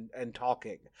and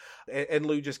talking. And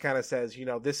Lou just kind of says,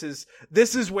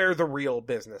 this is where the real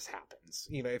business happens.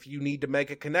 If you need to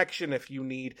make a connection, if you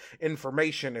need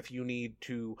information, if you need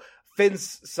to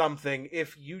fence something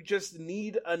if you just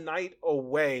need a night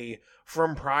away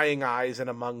from prying eyes and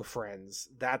among friends.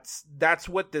 That's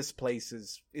what this place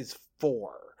is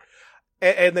for.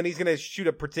 And then he's going to shoot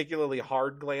a particularly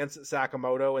hard glance at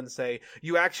Sakamoto and say,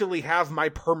 "You actually have my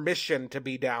permission to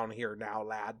be down here now,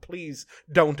 lad. Please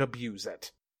don't abuse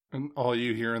it." And all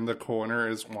you hear in the corner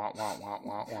is wah, wah, wah,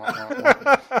 wah, wah,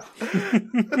 wah.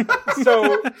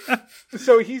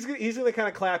 So he's going to kind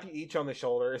of clap you each on the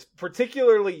shoulder,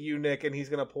 particularly you, Nick, and he's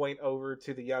going to point over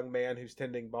to the young man who's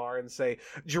tending bar and say,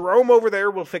 "Jerome over there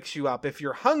will fix you up. If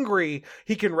you're hungry,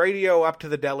 he can radio up to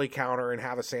the deli counter and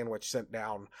have a sandwich sent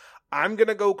down. I'm going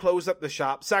to go close up the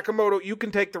shop. Sakamoto, you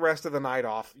can take the rest of the night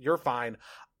off. You're fine.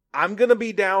 I'm going to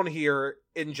be down here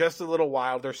in just a little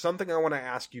while. There's something I want to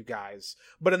ask you guys.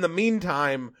 But in the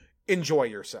meantime, enjoy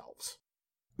yourselves."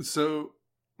 So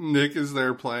Nick is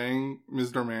there playing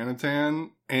Mr.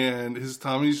 Manhattan, and his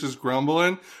tummy's just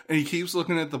grumbling, and he keeps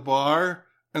looking at the bar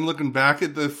and looking back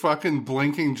at the fucking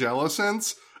blinking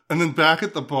Jellicents, and then back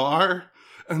at the bar,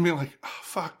 and being like, "Oh,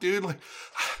 fuck, dude, like,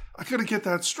 I gotta get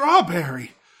that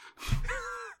strawberry."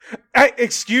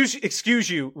 Excuse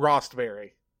you,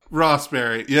 Rostberry.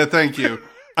 Rossberry. Yeah, thank you.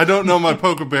 I don't know my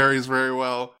pokeberries very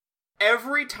well.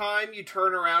 Every time you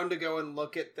turn around to go and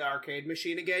look at the arcade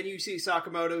machine again, you see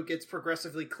Sakamoto gets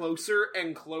progressively closer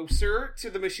and closer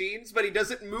to the machines, but he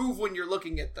doesn't move when you're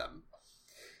looking at them.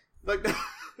 Like,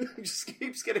 he just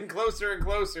keeps getting closer and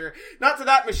closer. Not to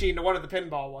that machine, to one of the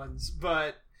pinball ones,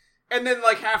 but... And then,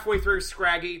 like, halfway through,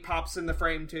 Scraggy pops in the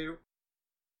frame, too.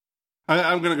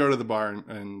 I'm going to go to the bar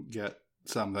and get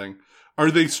something.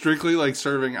 Are they strictly, like,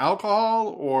 serving alcohol,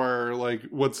 or, like,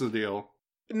 what's the deal?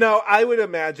 No, I would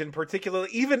imagine, particularly,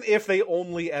 even if they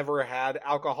only ever had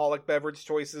alcoholic beverage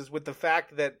choices, with the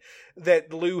fact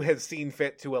that Lou has seen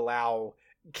fit to allow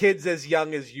kids as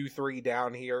young as you three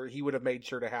down here, he would have made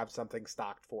sure to have something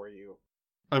stocked for you.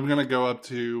 I'm going to go up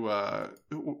to,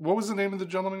 what was the name of the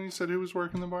gentleman you said who was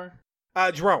working the bar?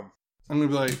 Jerome. I'm going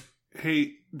to be like,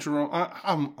 "Hey, Jerome,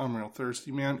 I'm real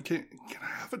thirsty, man. Can I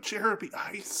have a Cherubi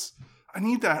ice? I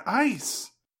need that ice."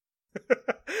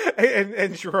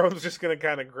 and Jerome's just going to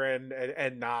kind of grin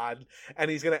and nod,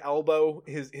 and he's going to elbow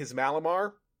his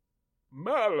Malamar.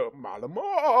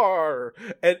 Malamar!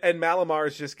 And Malamar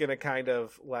is just going to kind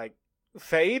of, like,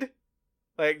 fade.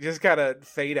 Like, just kind of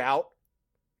fade out.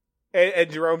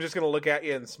 And Jerome's just going to look at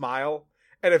you and smile.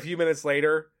 And a few minutes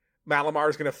later, Malamar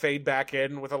is going to fade back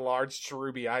in with a large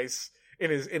cherubi ice in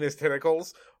his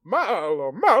tentacles.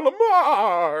 Malamar!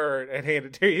 And hand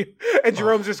it to you. And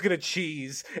Jerome's just going to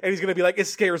cheese. And he's going to be like, it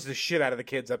scares the shit out of the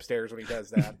kids upstairs when he does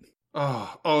that.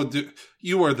 Oh, dude,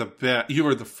 you are the best. You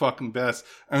are the fucking best.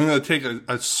 I'm going to take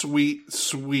a sweet,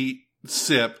 sweet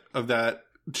sip of that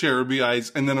cherubi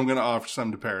ice, and then I'm going to offer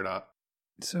some to pair it up.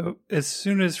 So as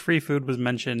soon as free food was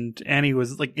mentioned, Annie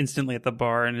was like instantly at the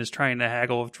bar and is trying to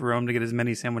haggle with Jerome to get as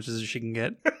many sandwiches as she can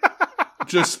get.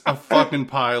 Just a fucking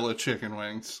pile of chicken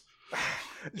wings.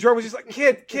 Jerome was just like,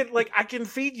 kid, like, I can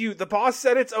feed you. The boss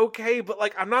said it's okay, but,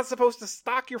 like, I'm not supposed to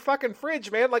stock your fucking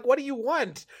fridge, man. Like, what do you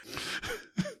want?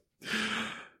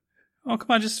 Oh, come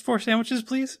on, just 4 sandwiches,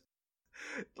 please.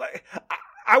 Like,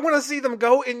 I want to see them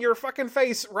go in your fucking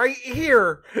face right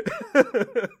here.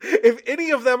 If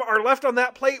any of them are left on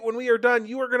that plate when we are done,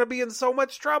 you are going to be in so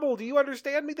much trouble. Do you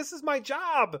understand me? This is my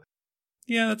job.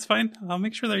 Yeah, that's fine. I'll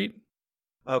make sure they're eaten.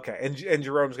 Okay, and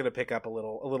Jerome's going to pick up a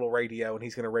little radio, and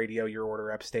he's going to radio your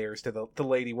order upstairs to the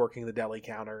lady working the deli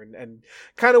counter, and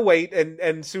kind of wait,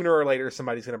 and sooner or later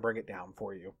somebody's going to bring it down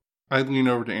for you. I lean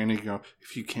over to Andy and go,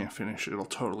 "If you can't finish it, he'll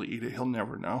totally eat it. He'll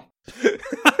never know."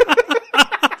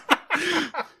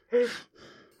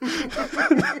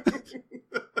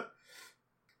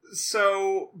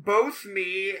 So both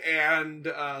me and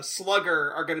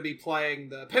Slugger are going to be playing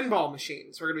the pinball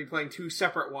machines. We're going to be playing 2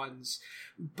 separate ones.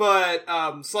 But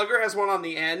Slugger has one on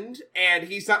the end, and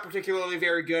he's not particularly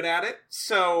very good at it.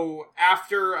 So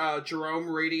after Jerome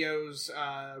radios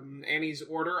Annie's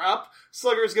order up,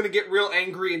 Slugger's going to get real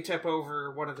angry and tip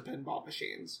over one of the pinball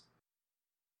machines.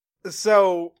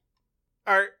 So,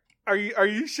 are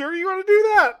you sure you want to do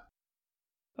that?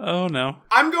 Oh, no.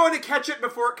 I'm going to catch it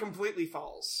before it completely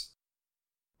falls.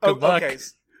 Good luck. Okay.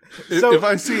 So, if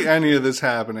I see any of this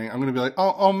happening, I'm going to be like,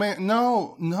 oh man,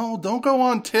 no, don't go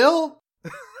on till.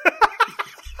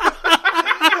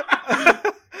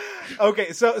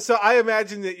 Okay, so I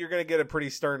imagine that you're going to get a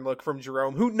pretty stern look from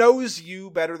Jerome, who knows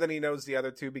you better than he knows the other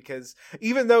two, because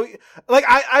even though, like,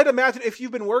 I'd imagine if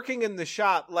you've been working in the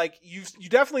shop, like, you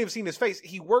definitely have seen his face.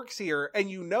 He works here,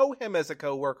 and you know him as a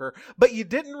coworker, but you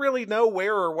didn't really know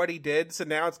where or what he did, so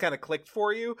now it's kind of clicked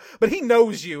for you. But he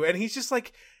knows you, and he's just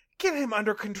like, get him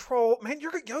under control, man.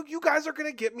 You guys are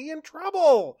gonna get me in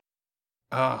trouble.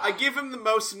 I give him the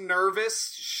most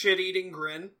nervous, shit-eating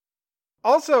grin.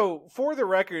 Also, for the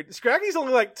record, Scraggy's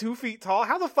only like 2 feet tall.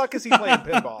 How the fuck is he playing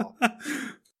pinball?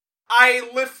 I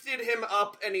lifted him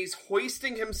up, and he's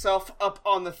hoisting himself up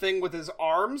on the thing with his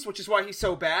arms, which is why he's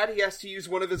so bad. He has to use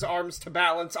one of his arms to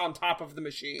balance on top of the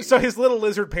machine. So his little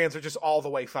lizard pants are just all the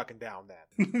way fucking down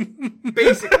then.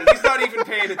 Basically, he's not even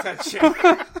paying attention.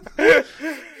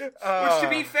 Which, to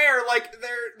be fair, like,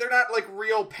 they're not, like,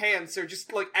 real pants. They're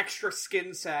just, like, extra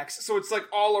skin sacks. So it's, like,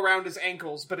 all around his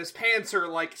ankles, but his pants are,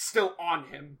 like, still on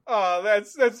him. Oh,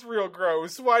 that's real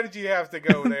gross. Why did you have to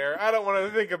go there? I don't want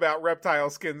to think about reptile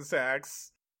skin sacks.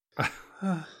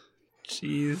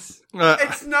 Jeez.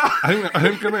 It's not.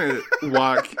 I'm gonna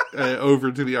walk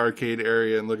over to the arcade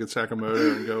area and look at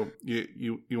Sakamoto and go,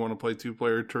 "You want to play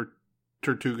 2-player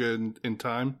Tortuga in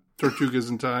time? Tortugas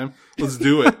in time? Let's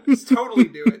do it. Let's totally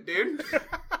do it, dude."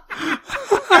 I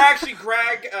actually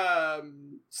grab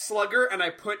Slugger and I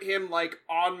put him like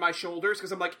on my shoulders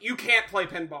because I'm like, you can't play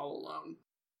pinball alone.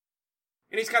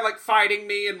 And he's kind of like fighting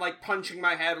me and like punching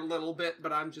my head a little bit,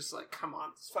 but I'm just like, come on,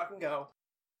 let's fucking go.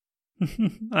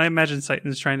 I imagine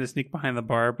Satan's trying to sneak behind the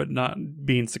bar, but not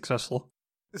being successful.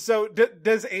 So,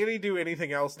 does Annie do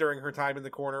anything else during her time in the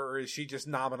corner, or is she just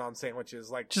nomming on sandwiches?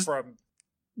 Like, just from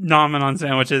nomming on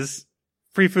sandwiches.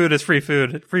 Free food is free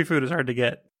food. Free food is hard to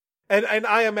get. And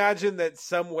I imagine that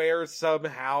somewhere,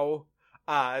 somehow,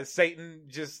 Satan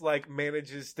just, like,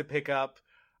 manages to pick up,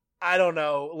 I don't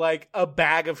know, like a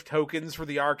bag of tokens for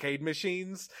the arcade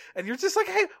machines. And you're just like,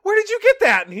 hey, where did you get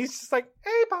that? And he's just like,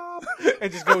 hey, Bob.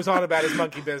 And just goes on about his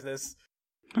monkey business.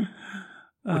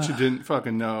 What you didn't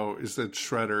fucking know is that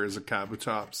Shredder is a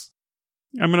Kabutops.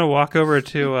 I'm going to walk over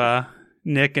to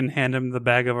Nick and hand him the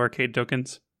bag of arcade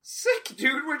tokens. Sick,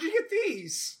 dude. Where'd you get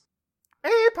these?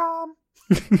 Hey, Pom.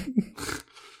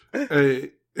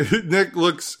 Hey, Nick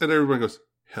looks at everyone and goes,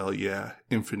 hell yeah,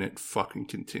 infinite fucking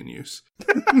continues.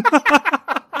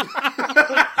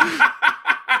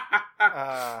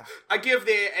 I give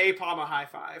the A-Palm a high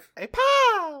five. Hey,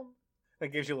 Pom! That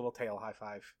gives you a little tail high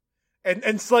five.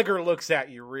 And Slugger looks at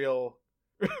you real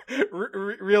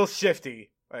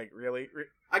shifty. Like, really?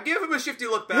 I give him a shifty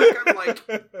look back. I'm like,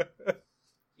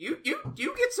 you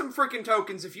get some freaking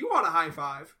tokens if you want a high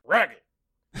five. Ragged.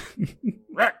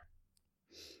 Ragged.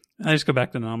 I just go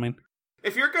back to nomming.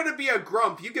 If you're gonna be a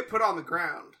grump, you get put on the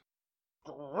ground.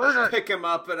 I pick him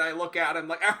up and I look at him,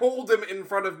 like, I hold him in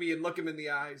front of me and look him in the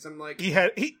eyes. I'm like, he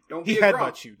don't be a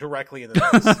grump. headbutts you directly in the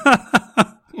face.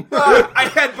 I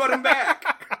headbutt him back.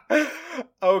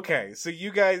 Okay, so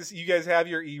you guys have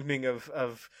your evening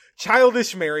of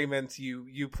childish merriment.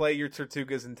 You play your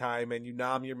Tortugas in time, and you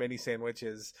nom your mini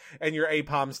sandwiches, and your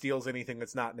A-Palm steals anything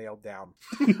that's not nailed down.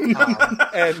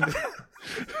 And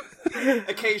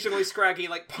occasionally Scraggy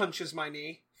like punches my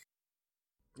knee.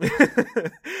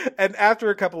 And after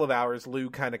a couple of hours, Lou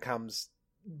kind of comes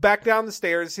back down the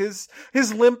stairs. His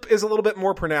limp is a little bit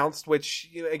more pronounced, which,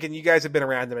 you know, again, you guys have been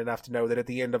around him enough to know that at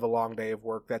the end of a long day of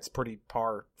work, that's pretty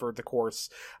par for the course.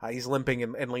 He's limping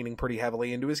and leaning pretty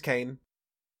heavily into his cane.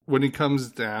 When he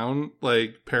comes down,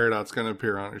 like, Peridot's gonna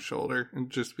appear on his shoulder and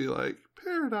just be like,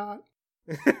 Peridot.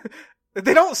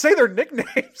 They don't say their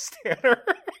nicknames, Tanner.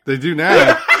 They do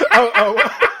now.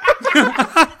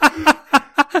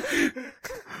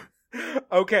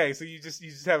 Okay, so you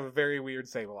just have a very weird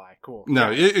Sableye. Cool.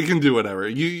 No, it can do whatever.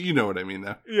 You know what I mean,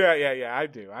 though. Yeah, I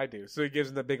do. So he gives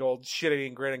him the big old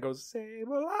shit-eating grin and goes,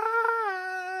 Sableye!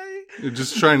 You're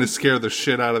just trying to scare the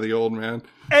shit out of the old man.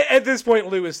 At this point,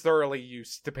 Lou is thoroughly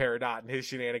used to Peridot and his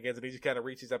shenanigans, and he just kind of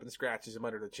reaches up and scratches him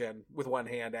under the chin with one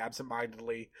hand,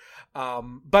 absentmindedly.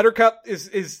 Buttercup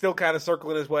is still kind of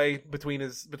circling his way between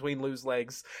Lou's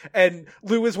legs, and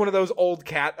Lou is one of those old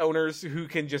cat owners who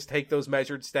can just take those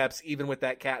measured steps, even with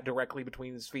that cat directly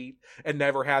between his feet, and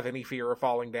never have any fear of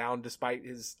falling down, despite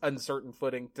his uncertain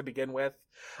footing to begin with.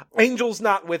 Angel's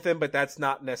not with him, but that's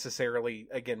not necessarily,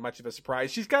 again, much of a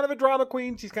surprise. She's kind of a drama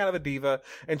queen, she's kind of a diva,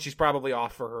 and she's probably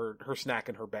off for her snack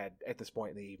in her bed at this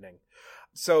point in the evening.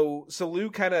 So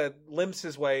Lou kind of limps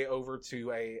his way over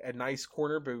to a nice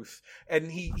corner booth,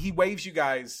 and he waves you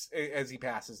guys as he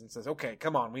passes and says, okay,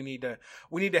 come on, we need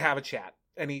to have a chat.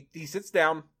 And he sits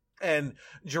down, and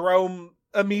Jerome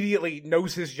immediately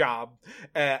knows his job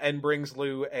and brings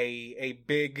Lou a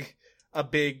big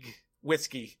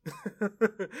whiskey,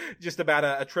 just about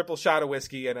a triple shot of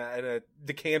whiskey and a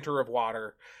decanter of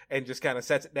water, and just kind of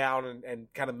sets it down and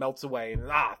kind of melts away. And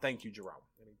thank you, Jerome.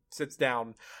 And he sits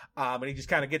down, and he just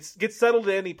kind of gets settled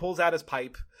in. He pulls out his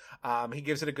pipe. He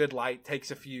gives it a good light, takes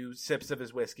a few sips of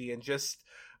his whiskey, and just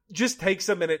just takes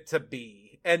a minute to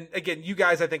be. And again, you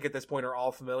guys, I think at this point are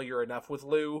all familiar enough with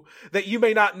Lou that you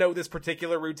may not know this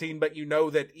particular routine, but you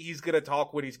know that he's going to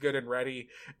talk when he's good and ready,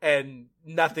 and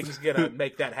nothing's going to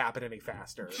make that happen any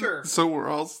faster. Sure. So we're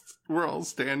all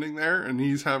standing there, and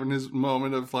he's having his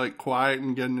moment of like quiet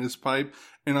and getting his pipe,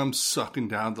 and I'm sucking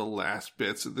down the last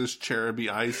bits of this Cherubi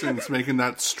ice, and it's making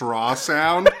that straw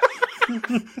sound.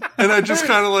 And I just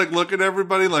kind of like look at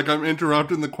everybody like I'm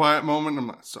interrupting the quiet moment. I'm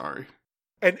like, sorry.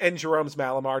 And Jerome's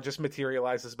Malamar just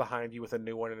materializes behind you with a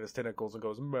new one in his tentacles and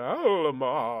goes,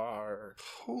 Malamar.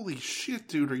 Holy shit,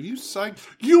 dude. Are you psyched?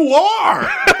 You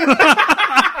are!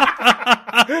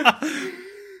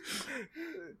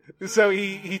 So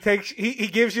he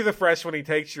gives you the fresh one, he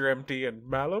takes your empty, and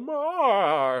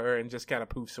Malamar, and just kind of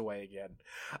poofs away again.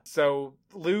 So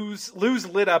Lou's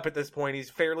lit up at this point. He's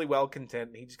fairly well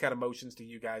content. He just kind of motions to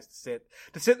you guys to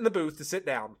sit in the booth, to sit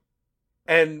down.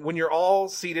 And when you're all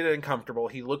seated and comfortable,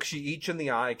 he looks you each in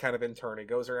the eye, kind of in turn. He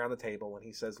goes around the table and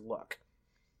he says, look,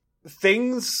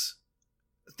 things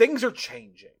are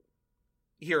changing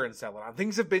here in Celadon.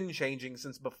 Things have been changing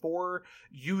since before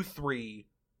you three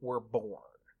were born.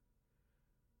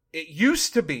 It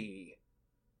used to be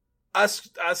us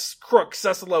crooks,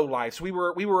 us lowlifes. We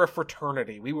were a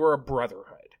fraternity. We were a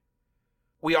brotherhood.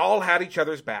 We all had each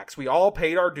other's backs. We all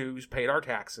paid our dues, paid our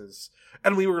taxes,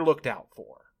 and we were looked out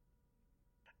for.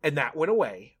 And that went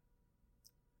away.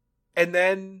 And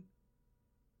then,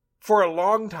 for a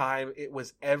long time, it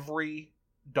was every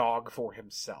dog for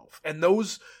himself. And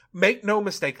those, make no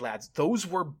mistake, lads, those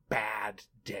were bad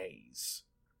days.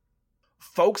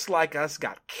 Folks like us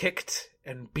got kicked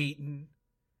and beaten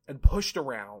and pushed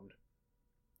around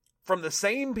from the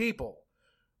same people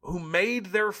who made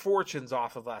their fortunes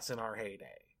off of us in our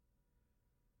heyday.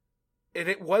 And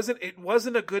it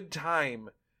wasn't a good time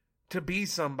to be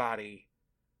somebody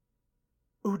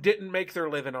who didn't make their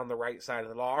living on the right side of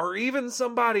the law, or even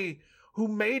somebody who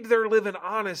made their living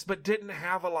honest but didn't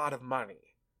have a lot of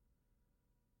money.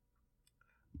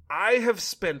 I have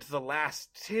spent the last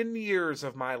 10 years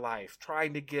of my life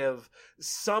trying to give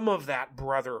some of that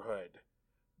brotherhood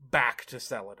back to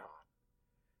Celadon.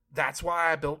 That's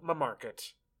why I built my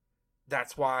market.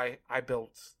 That's why I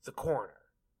built the corner.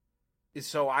 Is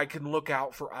so I can look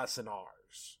out for us and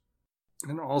ours.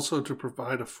 And also to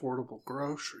provide affordable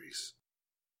groceries.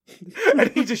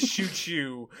 And he just shoots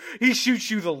you. He shoots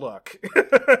you the look.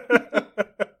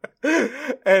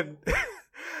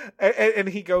 and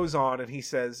he goes on and he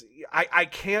says, I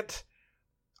can't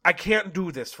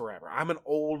do this forever. I'm an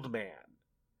old man.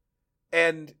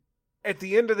 And at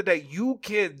the end of the day, you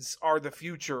kids are the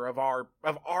future of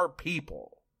our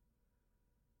people.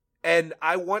 And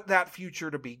I want that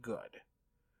future to be good.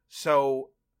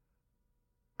 So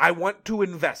I want to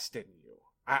invest in you.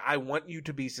 I want you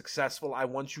to be successful. I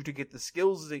want you to get the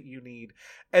skills that you need.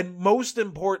 And most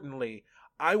importantly,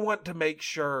 I want to make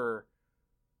sure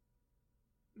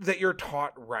that you're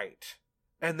taught right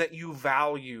and that you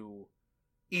value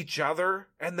each other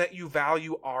and that you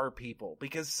value our people,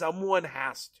 because someone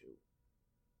has to.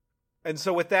 And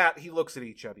so with that, he looks at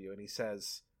each of you and he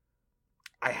says,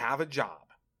 I have a job.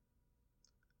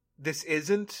 This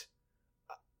isn't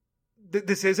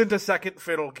a second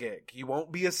fiddle gig. You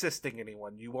won't be assisting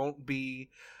anyone. You won't be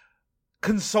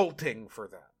consulting for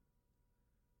them.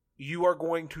 You are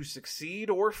going to succeed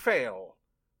or fail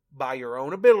by your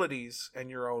own abilities and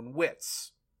your own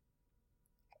wits.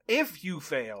 If you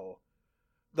fail,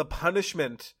 the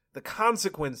punishment, the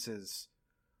consequences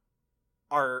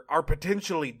are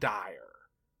potentially dire.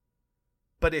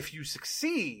 But if you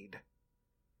succeed,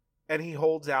 and he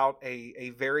holds out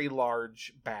a very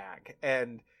large bag,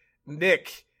 and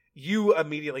Nick, you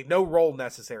immediately, no roll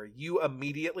necessary, you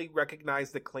immediately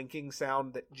recognize the clinking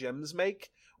sound that gems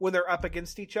make when they're up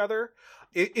against each other.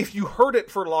 If you heard it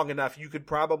for long enough, you could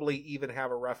probably even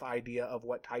have a rough idea of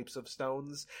what types of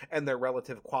stones and their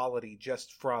relative quality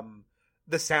just from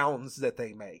the sounds that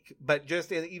they make. But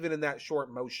just even in that short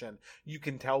motion, you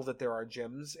can tell that there are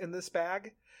gems in this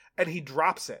bag, and he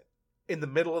drops it in the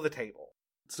middle of the table.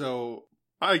 So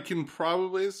I can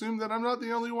probably assume that I'm not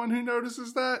the only one who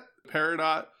notices that.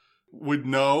 Peridot would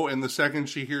know, and the second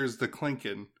she hears the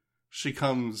clinking, she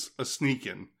comes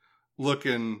a-sneaking,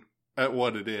 looking at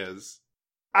what it is.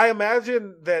 I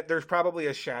imagine that there's probably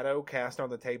a shadow cast on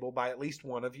the table by at least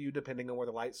one of you, depending on where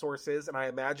the light source is, and I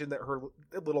imagine that her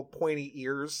little pointy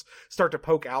ears start to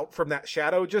poke out from that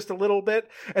shadow just a little bit,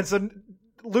 and so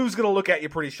Lou's gonna look at you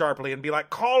pretty sharply and be like,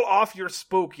 call off your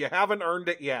spook, you haven't earned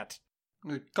it yet.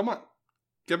 Come on,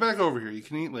 get back over here, you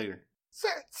can eat later.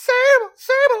 Sam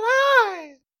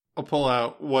alive! I'll pull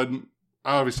out one.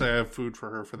 Obviously, I have food for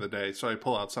her for the day, so I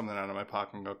pull out something out of my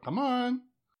pocket and go, come on.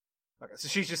 Okay, so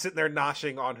she's just sitting there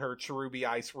noshing on her Cherubi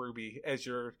Ice Ruby as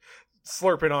you're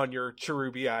slurping on your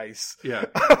Cherubi Ice. Yeah.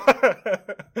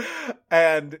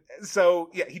 And so,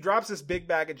 yeah, he drops this big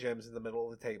bag of gems in the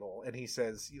middle of the table, and he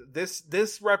says,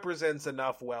 this represents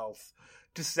enough wealth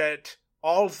to set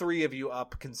all three of you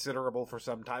up considerable for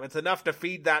some time. It's enough to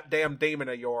feed that damn demon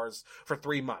of yours for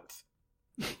 3 months.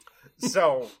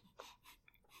 So...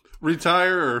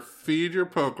 retire or feed your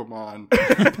Pokemon.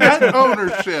 Pet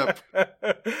ownership.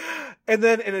 And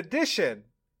then in addition,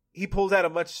 he pulls out a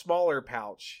much smaller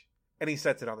pouch and he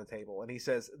sets it on the table. And he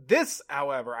says, this,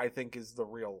 however, I think is the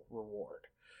real reward.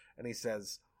 And he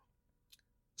says,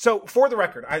 so for the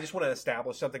record, I just want to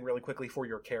establish something really quickly for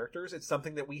your characters. It's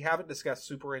something that we haven't discussed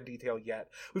super in detail yet.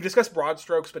 We've discussed broad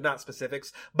strokes, but not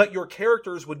specifics. But your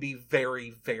characters would be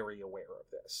very, very aware of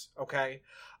this. Okay?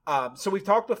 So we've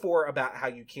talked before about how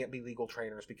you can't be legal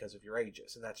trainers because of your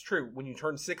ages. And that's true. When you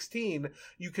turn 16,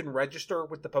 you can register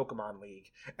with the Pokemon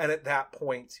League. And at that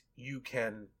point, you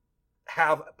can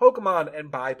have Pokemon and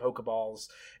buy Pokeballs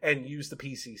and use the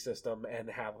PC system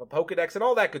and have a Pokedex and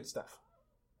all that good stuff.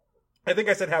 I think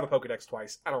I said have a Pokedex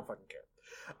twice. I don't fucking care.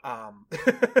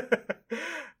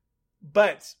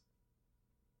 But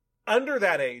under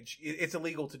that age, it's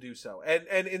illegal to do so.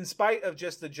 And in spite of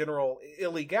just the general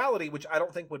illegality, which I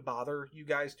don't think would bother you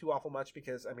guys too awful much,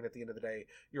 because, I mean, at the end of the day,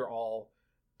 you're all,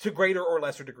 to greater or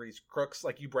lesser degrees, crooks.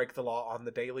 Like, you break the law on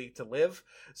the daily to live.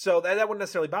 So that wouldn't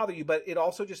necessarily bother you, but it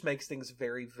also just makes things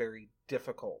very, very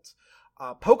difficult.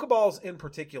 Pokeballs in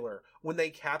particular, when they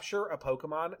capture a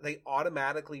Pokemon, they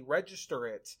automatically register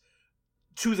it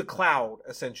to the cloud,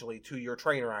 essentially, to your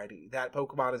trainer ID. That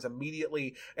Pokemon is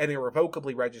immediately and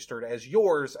irrevocably registered as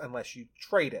yours unless you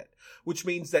trade it. Which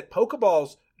means that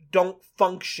Pokeballs don't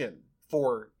function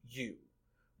for you.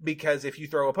 Because if you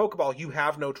throw a Pokeball, you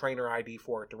have no trainer ID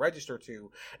for it to register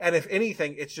to. And if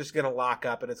anything, it's just going to lock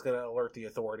up and it's going to alert the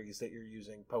authorities that you're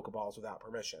using Pokeballs without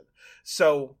permission.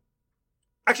 So,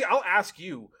 actually, I'll ask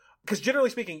you, because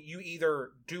generally speaking, you either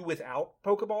do without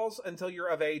Pokeballs until you're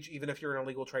of age, even if you're an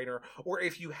illegal trainer, or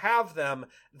if you have them,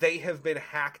 they have been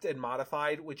hacked and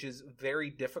modified, which is very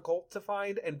difficult to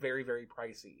find and very, very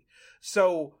pricey.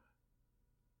 So,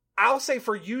 I'll say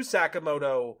for you,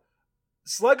 Sakamoto,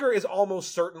 Slugger is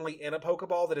almost certainly in a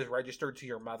Pokeball that is registered to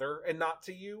your mother and not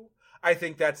to you. I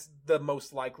think that's the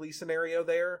most likely scenario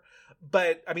there.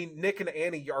 But, I mean, Nick and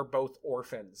Annie are both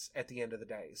orphans at the end of the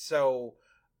day. So,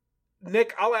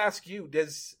 Nick, I'll ask you,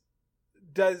 does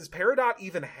Peridot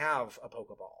even have a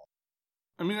Pokeball?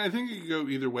 I mean, I think it could go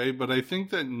either way, but I think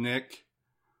that Nick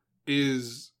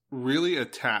is really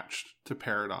attached to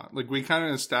Peridot. Like, we kind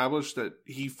of established that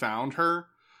he found her,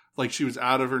 like she was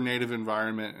out of her native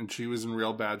environment and she was in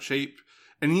real bad shape.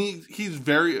 And he's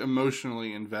very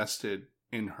emotionally invested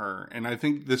in her. And I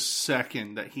think the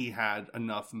second that he had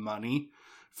enough money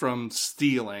from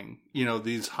stealing,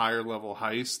 these higher level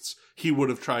heists, he would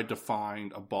have tried to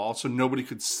find a ball so nobody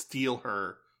could steal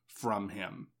her from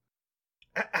him.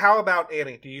 How about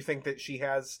Annie? Do you think that she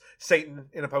has Satan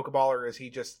in a Pokeball, or is he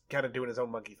just kind of doing his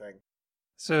own monkey thing?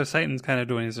 So Satan's kind of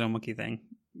doing his own monkey thing.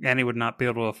 Annie would not be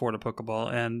able to afford a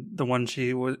Pokeball, and the one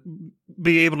she would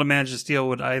be able to manage to steal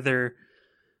would either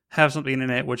have something in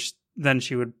it, which then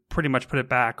she would pretty much put it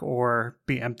back, or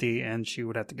be empty, and she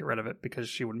would have to get rid of it because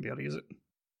she wouldn't be able to use it.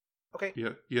 Okay.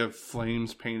 You have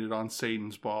flames painted on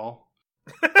Satan's ball.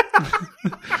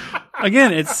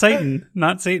 Again, it's Satan,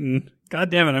 not Satan. God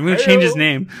damn it, I'm going to change his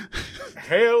name.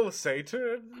 Hail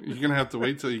Satan! You're going to have to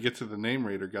wait till you get to the name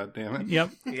raider, goddammit.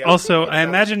 Yep. Yeah. Also, I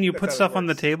imagine you put how it stuff on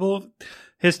the works. table,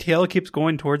 his tail keeps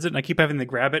going towards it, and I keep having to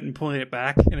grab it and pulling it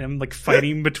back, and I'm like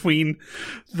fighting between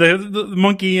the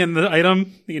monkey and the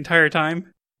item the entire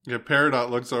time. Yeah, Peridot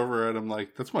looks over at him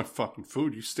like, that's my fucking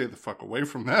food. You stay the fuck away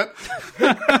from that.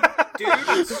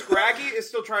 Dude, Scraggy is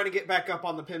still trying to get back up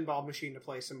on the pinball machine to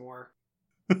play some more.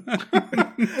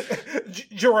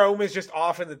 Jerome is just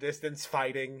off in the distance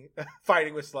fighting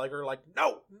with Slugger, like,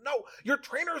 no, your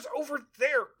trainer's over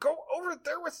there. Go over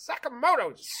there with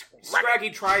Sakamoto.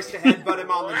 Scraggy tries to headbutt him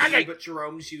on the knee, but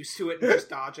Jerome's used to it and just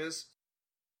dodges.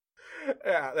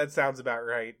 Yeah, that sounds about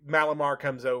right. Malamar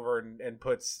comes over and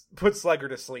puts Slugger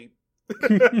to sleep.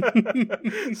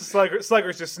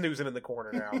 Slugger's just snoozing in the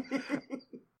corner now.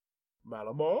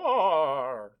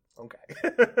 Malamar. Okay.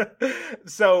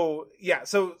 So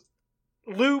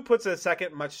Lou puts a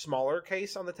second, much smaller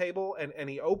case on the table, and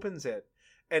he opens it,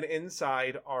 and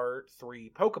inside are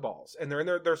 3 Pokeballs. And they're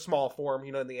in their small form,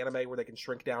 in the anime where they can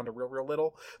shrink down to real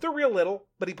little. They're real little,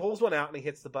 but he pulls one out and he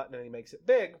hits the button and he makes it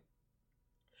big.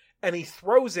 And he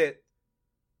throws it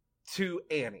to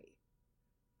Annie.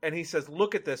 And he says,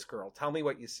 look at this, girl. Tell me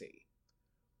what you see.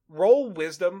 Roll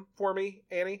wisdom for me,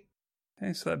 Annie.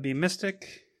 Okay, so that'd be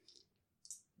Mystic.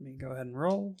 Let me go ahead and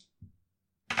roll.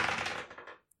 It's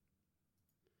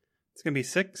going to be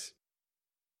 6.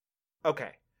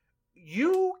 Okay.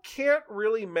 You can't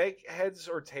really make heads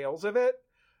or tails of it.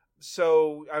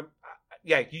 So,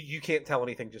 you can't tell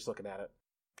anything just looking at it.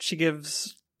 She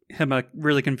gives him a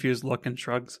really confused look and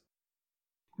shrugs.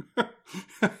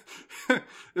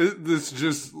 This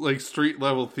just like street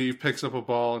level thief picks up a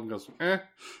ball and goes, eh.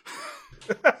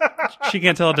 She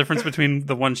can't tell a difference between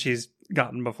the one she's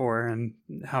gotten before and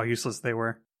how useless they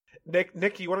were.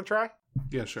 Nick, you want to try?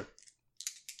 Yeah, sure.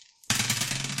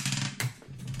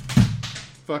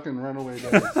 Fucking runaway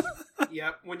dice.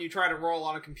 Yep, when you try to roll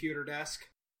on a computer desk.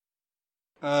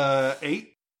 8.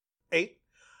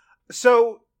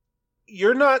 So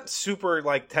you're not super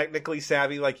like technically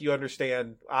savvy, like you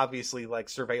understand obviously like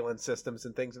surveillance systems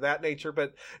and things of that nature,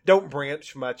 but don't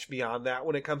branch much beyond that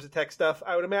when it comes to tech stuff,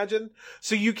 I would imagine.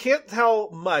 So you can't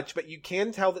tell much, but you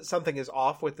can tell that something is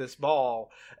off with this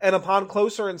ball. And upon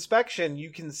closer inspection, you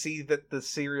can see that the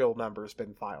serial number's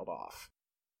been filed off.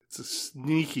 It's a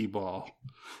sneaky ball.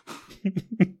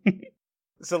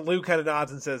 So Lou kind of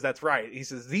nods and says, that's right. He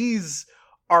says, these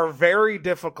are very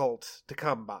difficult to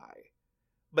come by.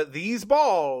 But these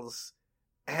balls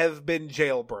have been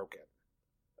jailbroken.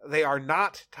 They are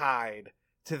not tied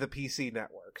to the PC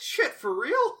network. Shit, for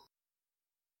real?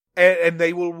 And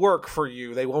they will work for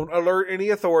you. They won't alert any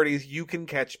authorities. You can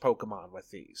catch Pokemon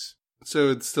with these. So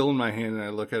it's still in my hand, and I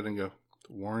look at it and go,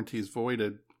 the warranty's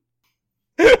voided.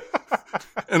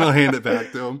 And I'll hand it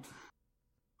back to him.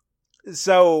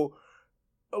 So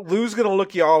Lou's going to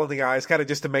look you all in the eyes, kind of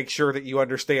just to make sure that you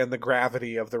understand the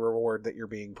gravity of the reward that you're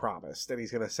being promised. And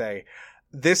he's going to say,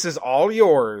 this is all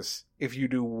yours if you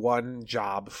do one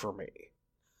job for me.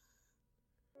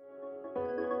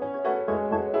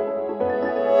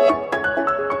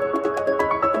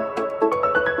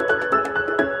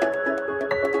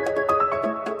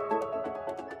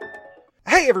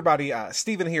 Hey everybody,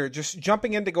 Steven here, just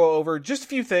jumping in to go over just a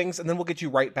few things, and then we'll get you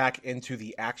right back into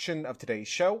the action of today's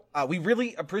show. We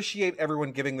really appreciate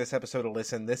everyone giving this episode a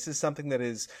listen. This is something that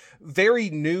is very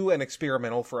new and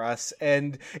experimental for us,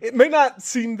 and it may not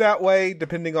seem that way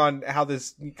depending on how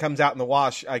this comes out in the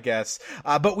wash, I guess,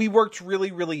 but we worked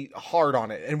really, really hard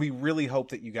on it, and we really hope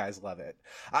that you guys love it.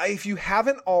 If you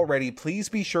haven't already, please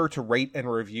be sure to rate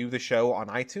and review the show on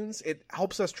iTunes. It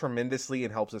helps us tremendously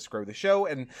and helps us grow the show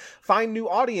and find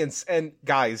new audience. And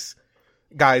guys,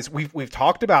 we've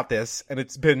talked about this, and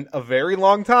it's been a very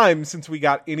long time since we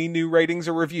got any new ratings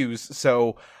or reviews.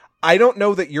 So I don't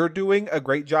know that you're doing a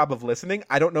great job of listening.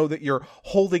 I don't know that you're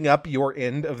holding up your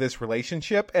end of this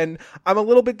relationship, and I'm a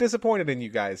little bit disappointed in you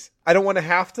guys. I don't want to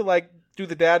have to do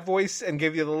the dad voice and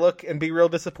give you the look and be real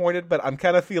disappointed, but I'm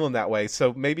kind of feeling that way.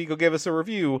 So maybe go give us a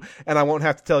review, and I won't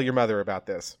have to tell your mother about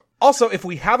this. Also, if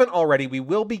we haven't already, we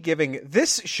will be giving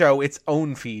this show its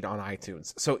own feed on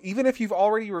iTunes. So even if you've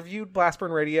already reviewed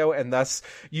Blastburn Radio and thus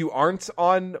you aren't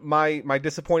on my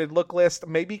disappointed look list,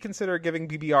 maybe consider giving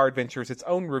BBR Adventures its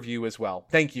own review as well.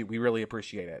 Thank you. We really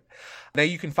appreciate it. Now,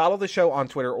 you can follow the show on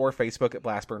Twitter or Facebook at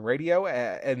Blastburn Radio,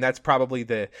 and that's probably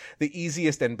the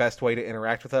easiest and best way to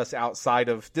interact with us outside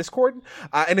of Discord.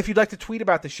 And if you'd like to tweet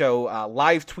about the show,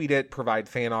 live tweet it, provide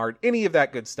fan art, any of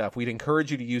that good stuff, we'd encourage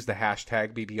you to use the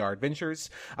hashtag BBR Adventures.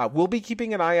 We'll be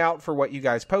keeping an eye out for what you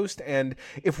guys post, and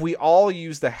if we all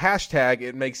use the hashtag,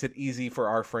 it makes it easy for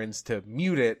our friends to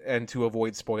mute it and to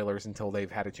avoid spoilers until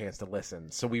they've had a chance to listen.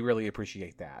 So we really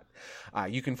appreciate that.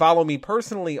 You can follow me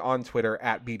personally on Twitter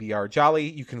at BBR Jolly.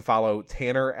 You can follow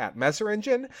Tanner at Messer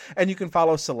Engine, and you can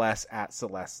follow Celeste at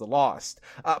Celeste the Lost.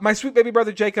 My sweet baby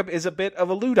brother Jacob is a bit of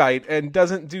a Luddite and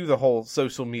doesn't do the whole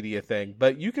social media thing,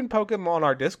 but you can poke him on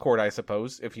our Discord, I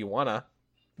suppose, if you wanna.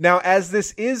 Now, as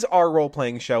this is our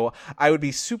role-playing show, I would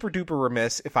be super duper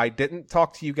remiss if I didn't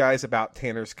talk to you guys about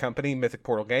Tanner's company, Mythic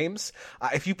Portal Games.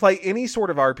 If you play any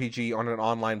sort of RPG on an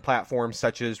online platform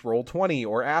such as Roll20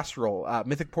 or Astral,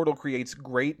 Mythic Portal creates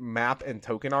great map and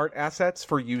token art assets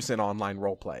for use in online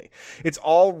roleplay. It's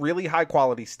all really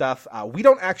high-quality stuff. We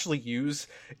don't actually use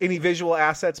any visual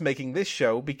assets making this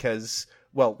show because,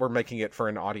 well, we're making it for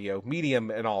an audio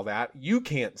medium and all that. You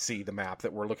can't see the map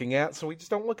that we're looking at, so we just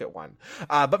don't look at one.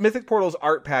 But Mythic Portal's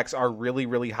art packs are really,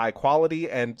 really high quality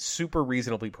and super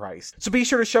reasonably priced. So be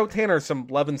sure to show Tanner some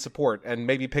love and support and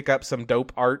maybe pick up some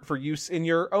dope art for use in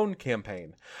your own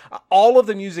campaign. All of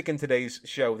the music in today's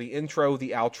show, the intro,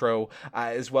 the outro,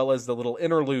 as well as the little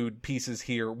interlude pieces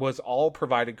here, was all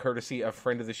provided courtesy of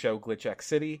friend of the show, GlitchX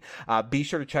City. Be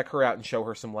sure to check her out and show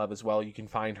her some love as well. You can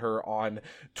find her on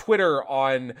Twitter, on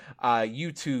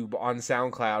YouTube, on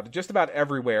SoundCloud, just about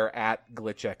everywhere at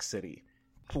GlitchX City.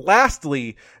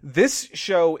 Lastly, this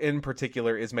show in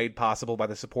particular is made possible by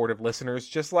the support of listeners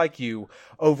just like you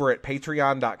over at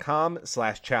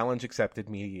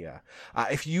patreon.com/challengeacceptedmedia.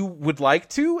 If you would like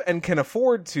to and can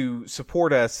afford to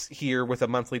support us here with a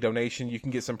monthly donation, you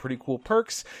can get some pretty cool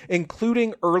perks,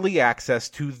 including early access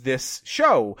to this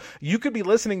show. You could be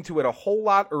listening to it a whole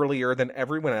lot earlier than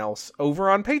everyone else over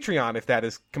on Patreon if that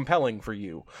is compelling for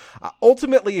you.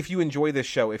 Ultimately, if you enjoy this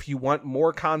show, if you want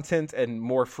more content and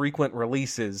more frequent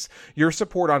releases, your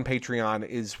support on Patreon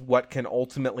is what can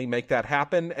ultimately make that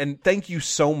happen. And thank you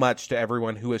so much to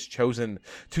everyone who has chosen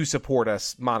to support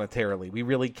us monetarily. We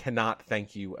really cannot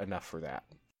thank you enough for that.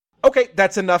 Okay,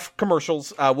 that's enough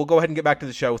commercials. We'll go ahead and get back to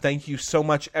the show. Thank you so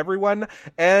much, everyone.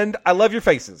 And I love your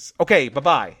faces. Okay,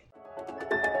 bye-bye.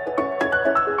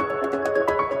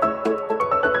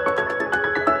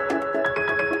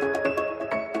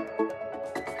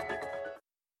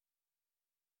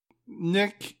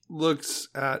 Nick looks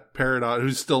at Peridot,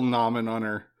 who's still nomming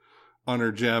on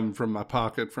her gem from my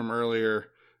pocket from earlier.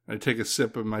 I take a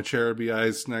sip of my cheruby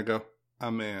ice and I go,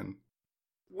 I'm in.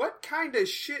 What kind of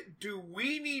shit do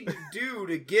we need to do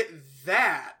to get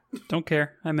that? Don't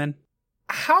care. I'm in.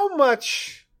 How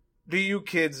much do you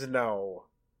kids know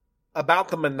about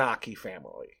the Menaki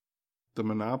family? The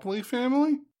Monopoly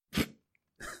family?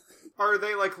 Are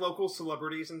they like local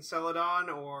celebrities in Celadon,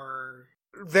 or...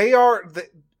 They are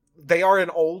an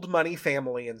old money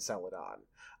family in Celadon.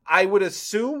 I would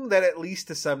assume that at least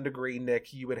to some degree,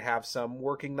 Nick, you would have some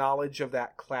working knowledge of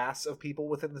that class of people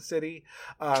within the city.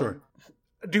 Sure.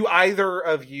 Do either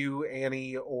of you,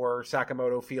 Annie or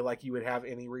Sakamoto, feel like you would have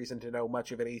any reason to know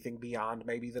much of anything beyond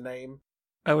maybe the name?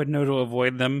 I would know to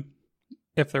avoid them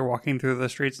if they're walking through the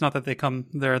streets. Not that they come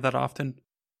there that often.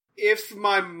 If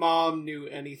my mom knew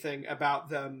anything about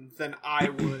them, then I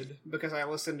would, because I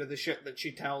listen to the shit that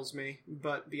she tells me,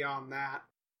 but beyond that...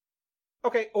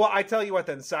 Okay, well, I tell you what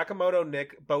then, Sakamoto,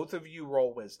 Nick, both of you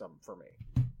roll wisdom for me.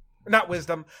 Not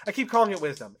wisdom, I keep calling it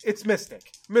wisdom. It's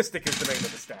mystic. Mystic is the name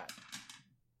of the stat.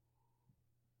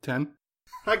 10?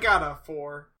 I got a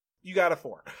 4. You got a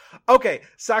 4. Okay,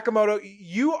 Sakamoto,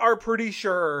 you are pretty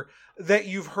sure that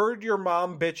you've heard your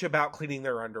mom bitch about cleaning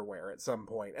their underwear at some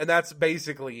point, and that's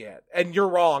basically it. And you're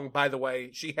wrong, by the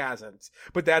way, she hasn't.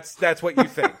 But that's what you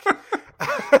think.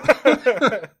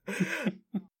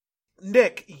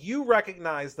 Nick, you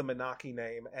recognize the Menaki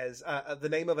name as the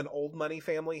name of an old money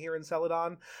family here in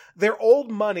Celadon. They're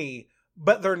old money,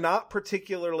 but they're not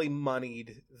particularly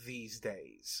moneyed these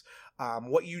days.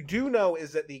 What you do know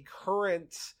is that the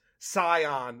current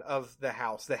scion of the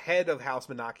house, the head of House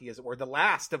Menaki, as it were, the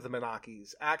last of the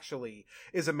Menakis, actually,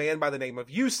 is a man by the name of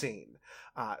Yusine,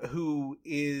 who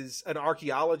is an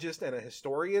archaeologist and a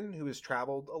historian who has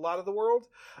traveled a lot of the world,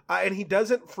 and he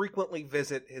doesn't frequently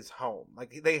visit his home.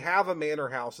 Like, they have a manor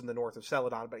house in the north of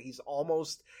Celadon, but he's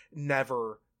almost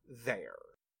never there.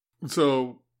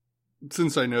 So,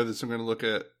 since I know this, I'm going to look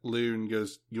at Lou and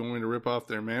goes, you want me to rip off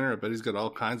their manor? I bet he's got all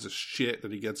kinds of shit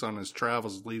that he gets on his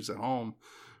travels, leaves at home,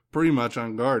 pretty much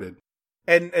unguarded.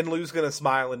 And Lou's going to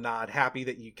smile and nod, happy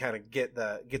that you kind of get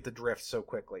the drift so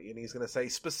quickly. And he's going to say,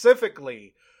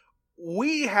 specifically,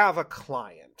 we have a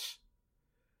client.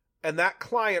 And that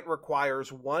client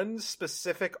requires one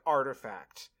specific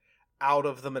artifact out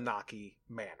of the Menaki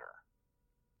Manor.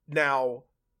 Now,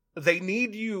 they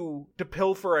need you to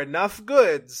pilfer enough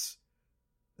goods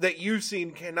that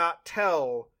Yusine cannot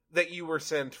tell that you were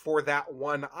sent for that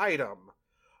one item,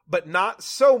 but not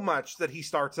so much that he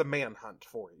starts a manhunt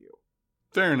for you.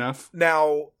 Fair enough.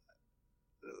 Now,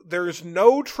 there's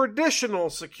no traditional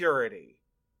security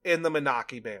in the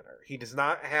Menaki Manor. He does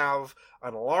not have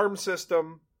an alarm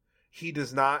system. He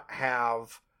does not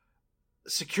have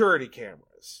security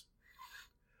cameras.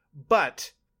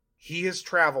 But he has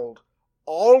traveled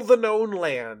all the known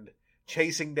land,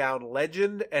 chasing down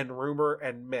legend and rumor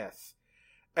and myth.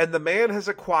 And the man has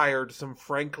acquired some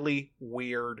frankly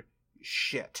weird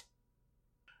shit.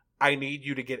 I need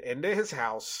you to get into his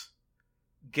house,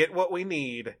 get what we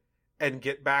need, and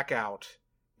get back out.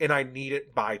 And I need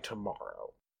it by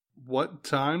tomorrow. What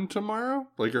time tomorrow?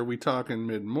 Like, are we talking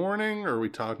mid-morning? Are we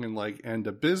talking, like, end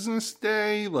of business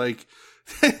day? Like,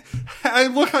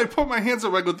 I put my hands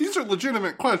up, I go, these are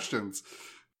legitimate questions.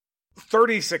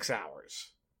 36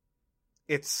 hours.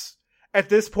 It's, at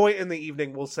this point in the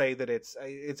evening, we'll say that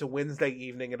it's a Wednesday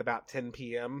evening at about 10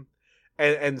 p.m.,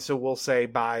 and so we'll say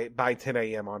by 10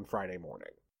 a.m. on Friday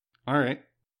morning. All right.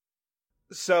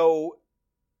 So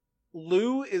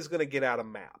Lou is going to get out a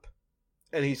map,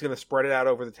 and he's going to spread it out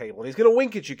over the table, and he's going to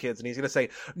wink at you kids, and he's going to say,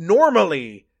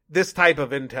 normally this type of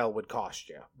intel would cost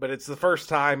you, but it's the first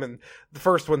time, and the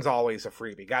first one's always a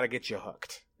freebie. Got to get you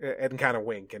hooked. and kind of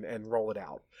wink and roll it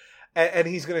out. And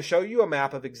he's going to show you a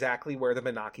map of exactly where the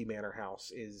Menaki Manor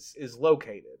House is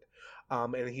located.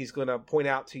 And he's going to point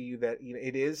out to you that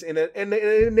it is in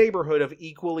a neighborhood of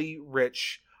equally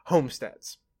rich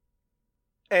homesteads.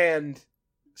 And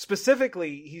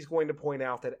specifically, he's going to point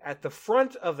out that at the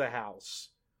front of the house,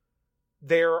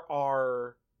 there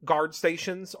are guard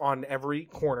stations on every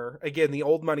corner. Again, the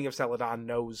old money of Celadon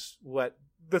knows what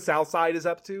the south side is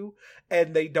up to,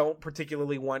 and they don't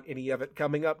particularly want any of it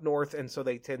coming up north, and so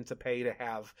they tend to pay to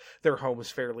have their homes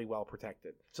fairly well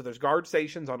protected. So there's guard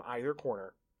stations on either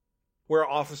corner where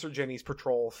Officer Jenny's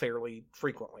patrol fairly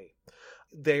frequently.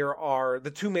 There are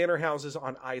the 2 manor houses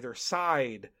on either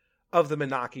side of the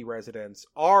Menaki residence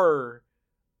are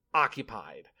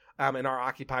occupied, and are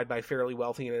occupied by fairly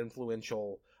wealthy and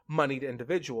influential moneyed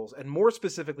individuals. And more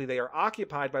specifically, they are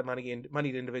occupied by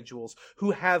moneyed individuals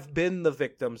who have been the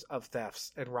victims of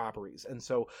thefts and robberies. And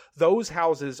so those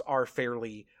houses are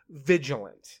fairly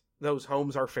vigilant. Those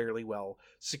homes are fairly well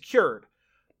secured.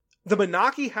 The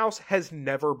Menaki house has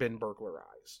never been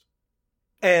burglarized.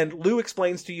 And Lou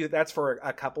explains to you that that's for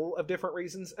a couple of different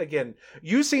reasons. Again,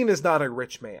 Eugene is not a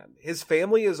rich man. His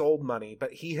family is old money,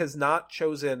 but he has not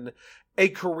chosen a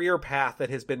career path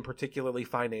that has been particularly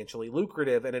financially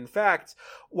lucrative. And in fact,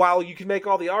 while you can make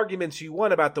all the arguments you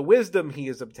want about the wisdom he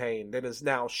has obtained and is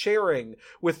now sharing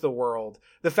with the world,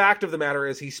 the fact of the matter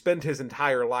is he spent his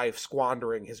entire life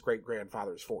squandering his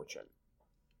great-grandfather's fortune.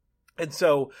 And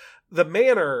so the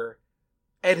manor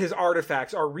and his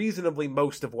artifacts are reasonably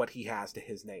most of what he has to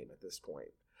his name at this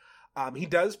point. He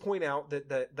does point out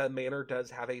that the manor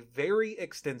does have a very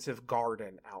extensive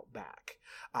garden out back.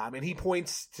 And he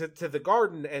points to the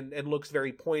garden and looks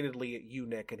very pointedly at you,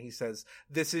 Nick, and he says,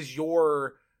 this is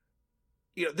your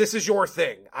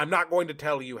thing. I'm not going to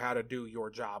tell you how to do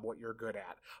your job, what you're good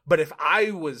at. But if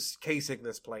I was casing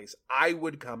this place, I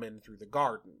would come in through the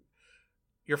garden.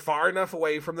 You're far enough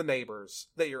away from the neighbors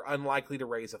that you're unlikely to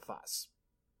raise a fuss.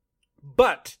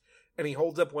 But, and he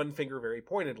holds up one finger very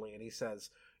pointedly, and he says,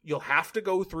 you'll have to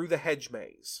go through the hedge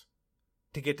maze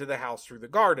to get to the house through the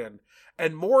garden.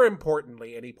 And more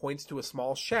importantly, and he points to a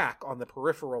small shack on the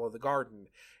peripheral of the garden,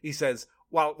 he says,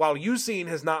 while Eugene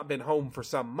has not been home for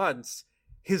some months,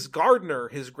 his gardener,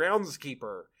 his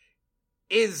groundskeeper,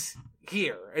 is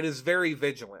here and is very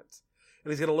vigilant.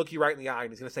 And he's going to look you right in the eye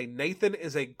and he's going to say, Nathan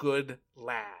is a good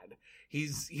lad.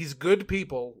 He's good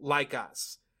people like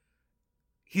us.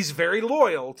 He's very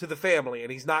loyal to the family,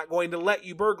 and he's not going to let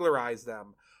you burglarize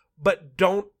them. But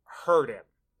don't hurt him.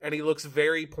 And he looks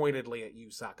very pointedly at you,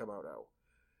 Sakamoto.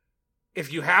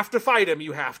 If you have to fight him,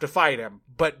 you have to fight him.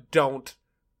 But don't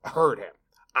hurt him.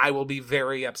 I will be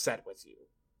very upset with you.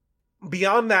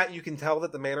 Beyond that, you can tell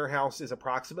that the manor house is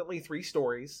approximately 3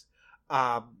 stories.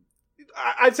 I'd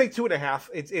say 2.5.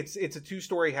 It's a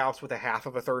 2-story house with a half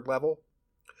of a third level.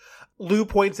 Lou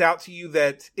points out to you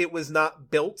that it was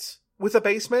not built with a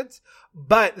basement,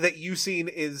 but that Eugene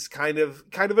is kind of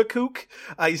a kook.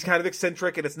 He's kind of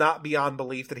eccentric, and it's not beyond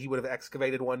belief that he would have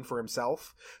excavated one for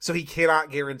himself. So he cannot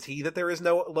guarantee that there is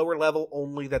no lower level,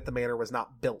 only that the manor was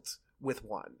not built with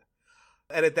one.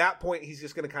 And at that point, he's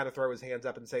just going to kind of throw his hands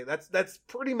up and say, that's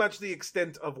pretty much the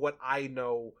extent of what I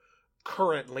know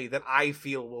currently that I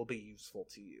feel will be useful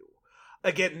to you.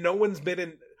 Again, no one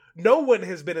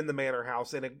has been in the manor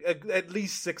house in at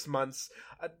least 6 months.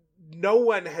 No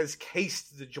one has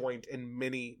cased the joint in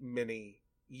many, many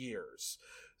years.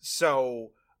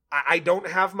 So I don't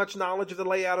have much knowledge of the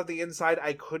layout of the inside.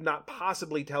 I could not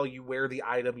possibly tell you where the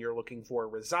item you're looking for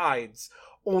resides,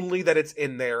 only that it's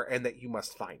in there and that you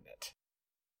must find it.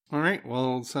 All right.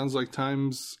 Well, it sounds like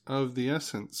time's of the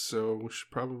essence, so we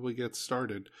should probably get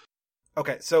started.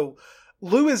 Okay, so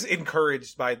Lou is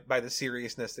encouraged by the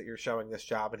seriousness that you're showing this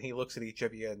job, and he looks at each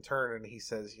of you in turn and he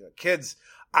says, kids,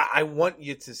 I want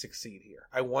you to succeed here.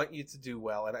 I want you to do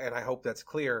well, and I hope that's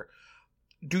clear.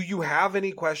 Do you have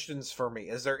any questions for me?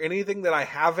 Is there anything that I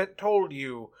haven't told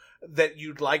you that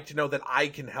you'd like to know that I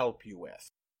can help you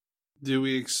with? Do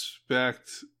we expect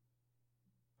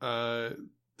the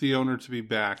owner to be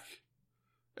back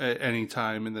at any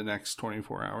time in the next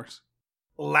 24 hours?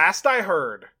 Last I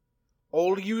heard,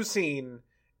 old Eugene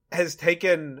has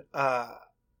taken a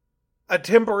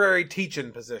temporary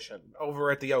teaching position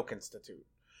over at the Oak Institute.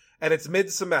 And it's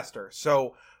mid-semester,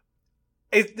 so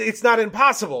it's not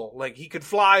impossible. Like, he could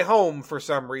fly home for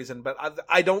some reason, but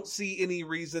I don't see any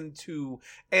reason to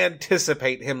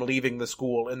anticipate him leaving the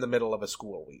school in the middle of a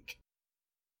school week.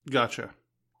 Gotcha.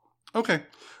 Okay.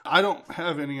 I don't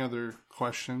have any other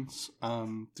questions.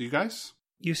 Do you guys?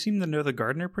 You seem to know the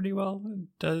gardener pretty well.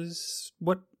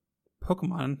 What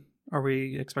Pokemon are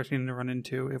we expecting to run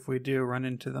into if we do run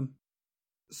into them?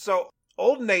 So,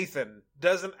 old Nathan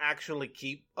doesn't actually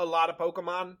keep a lot of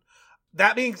Pokemon.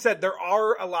 That being said, there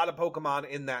are a lot of Pokemon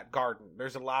in that garden.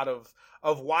 There's a lot of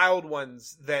wild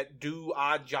ones that do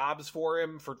odd jobs for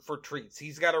him for treats.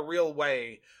 He's got a real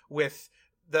way with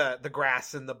the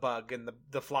grass and the bug and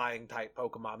the flying type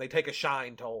Pokemon. They take a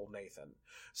shine to old Nathan.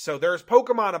 So there's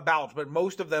Pokemon about, but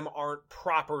most of them aren't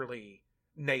properly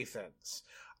Nathan's.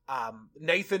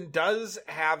 Nathan does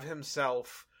have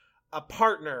himself a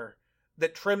partner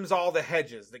that trims all the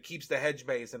hedges, that keeps the hedge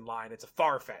maze in line. It's a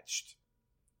Farfetch'd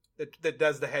that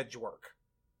does the hedge work.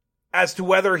 As to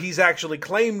whether he's actually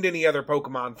claimed any other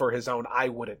Pokemon for his own, I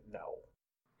wouldn't know.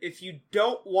 If you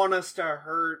don't want us to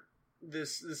hurt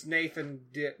this Nathan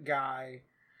guy,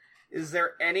 is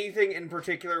there anything in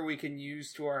particular we can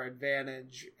use to our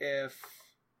advantage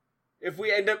if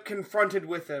we end up confronted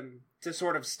with him to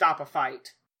sort of stop a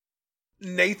fight?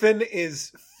 Nathan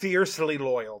is fiercely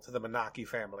loyal to the Manaki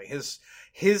family.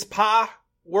 His pa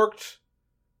worked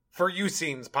for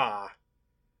Yusin's pa.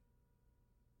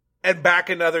 And back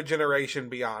another generation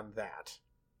beyond that.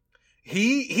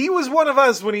 He was one of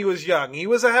us when he was young. He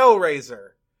was a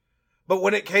Hellraiser. But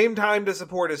when it came time to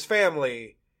support his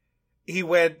family, he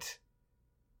went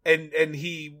and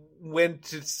he went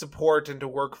to support and to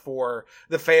work for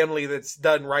the family that's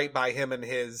done right by him and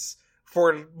his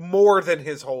for more than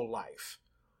his whole life.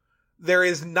 There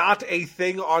is not a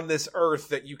thing on this earth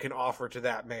that you can offer to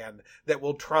that man that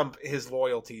will trump his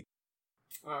loyalty.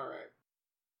 All right.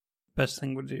 Best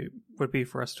thing would be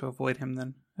for us to avoid him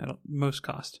then, at most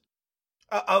cost.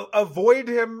 Avoid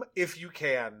him if you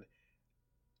can.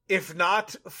 If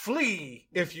not, flee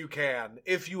if you can.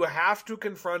 If you have to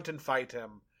confront and fight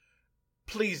him,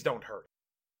 please don't hurt.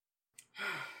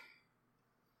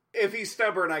 If he's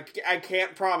stubborn, I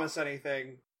can't promise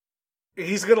anything.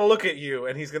 He's going to look at you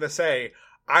and he's going to say,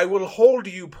 I will hold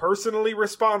you personally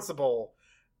responsible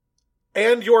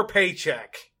and your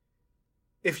paycheck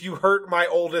if you hurt my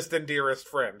oldest and dearest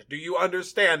friend. Do you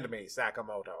understand me,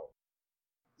 Sakamoto?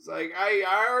 It's like,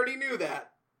 I already knew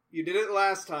that. You did it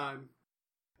last time.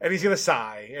 And he's going to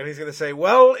sigh, and he's going to say,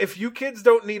 well, if you kids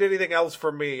don't need anything else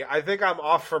from me, I think I'm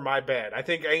off for my bed. I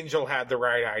think Angel had the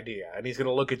right idea. And he's going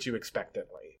to look at you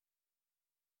expectantly.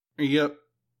 Yep.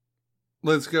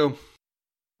 Let's go.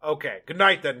 Okay, good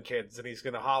night then, kids. And he's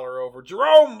going to holler over,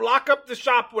 Jerome, lock up the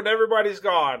shop when everybody's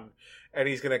gone. And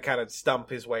he's going to kind of stump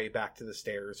his way back to the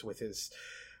stairs with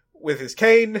his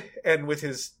cane and with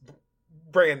his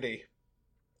brandy.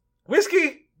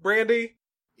 Whiskey? Brandy?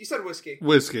 You said whiskey.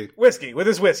 Whiskey. Whiskey, with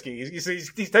his whiskey.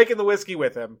 He's taking the whiskey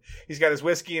with him. He's got his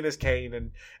whiskey and his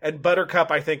cane, and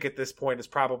Buttercup, I think, at this point, is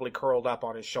probably curled up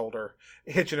on his shoulder,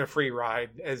 hitching a free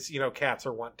ride, as, cats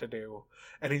are wont to do.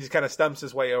 And he just kind of stumps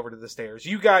his way over to the stairs.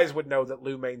 You guys would know that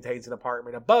Lou maintains an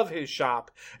apartment above his shop,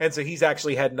 and so he's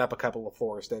actually heading up a couple of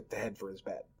floors to head for his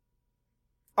bed.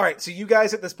 All right, so you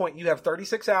guys at this point, you have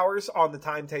 36 hours on the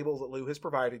timetable that Lou has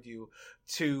provided you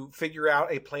to figure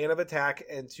out a plan of attack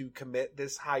and to commit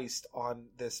this heist on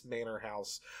this manor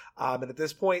house. And at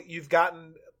this point, you've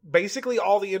gotten basically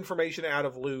all the information out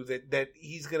of Lou that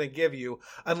he's going to give you,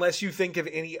 unless you think of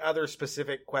any other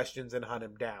specific questions and hunt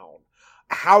him down.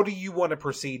 How do you want to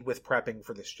proceed with prepping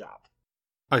for this job?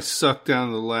 I suck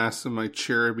down the last of my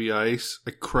Cherubi ice.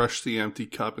 I crush the empty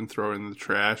cup and throw it in the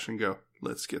trash and go,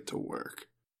 let's get to work.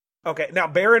 Okay, now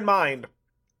bear in mind,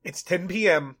 it's 10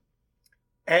 p.m.,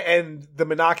 and the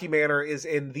Manaki Manor is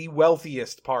in the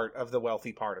wealthiest part of the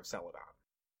wealthy part of Celadon.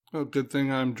 Oh, good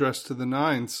thing I'm dressed to the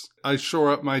nines. I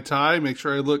shore up my tie, make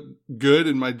sure I look good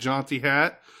in my jaunty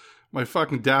hat, my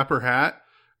fucking dapper hat,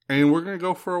 and we're going to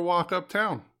go for a walk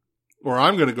uptown. Or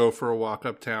I'm going to go for a walk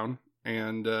uptown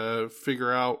and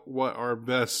figure out what our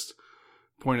best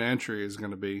point of entry is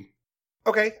going to be.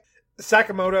 Okay.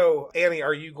 Sakamoto, Annie,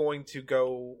 are you going to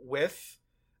go with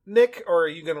Nick, or are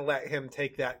you going to let him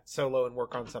take that solo and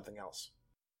work on something else?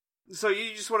 So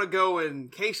you just want to go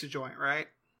and case a joint, right?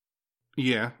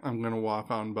 Yeah, I'm going to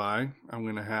walk on by. I'm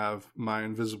going to have my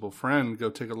invisible friend go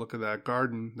take a look at that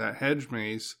garden, that hedge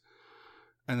maze,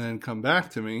 and then come back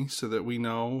to me so that we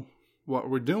know what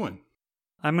we're doing.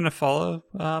 I'm going to follow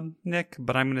Nick,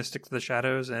 but I'm going to stick to the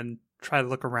shadows and try to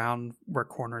look around where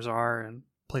corners are and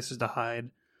places to hide.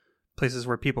 Places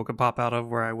where people could pop out of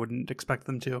where I wouldn't expect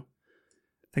them to.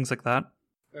 Things like that.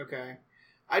 Okay.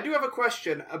 I do have a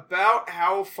question about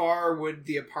how far would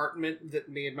the apartment that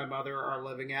me and my mother are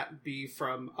living at be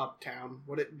from uptown?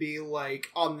 Would it be like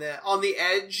on the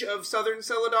edge of southern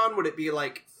Celadon? Would it be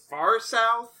like far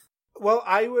south? Well,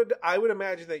 I would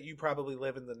imagine that you probably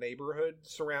live in the neighborhood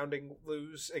surrounding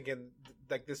Lou's. Again,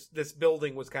 like this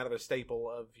building was kind of a staple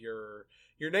of your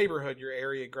neighborhood, your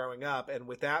area growing up. And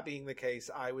with that being the case,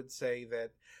 I would say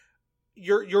that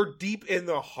you're deep in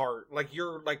the heart, like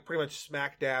you're like pretty much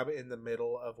smack dab in the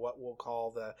middle of what we'll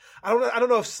call the, I don't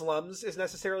know if slums is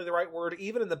necessarily the right word.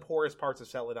 Even in the poorest parts of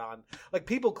Celadon, like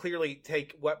people clearly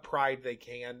take what pride they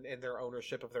can in their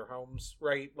ownership of their homes,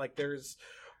 right? Like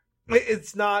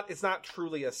it's not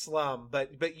truly a slum,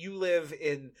 but you live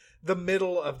in the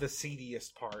middle of the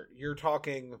seediest part. You're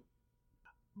talking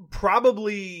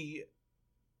probably,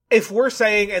 if we're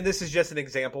saying, and this is just an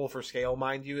example for scale,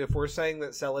 mind you, if we're saying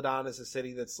that Celadon is a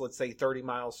city that's, let's say, 30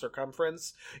 miles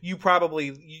circumference, you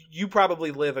probably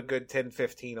live a good 10,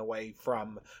 15 away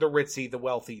from the ritzy, the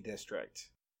wealthy district.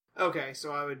 Okay,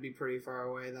 so I would be pretty far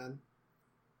away then.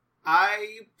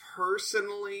 I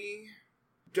personally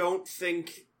don't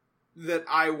think that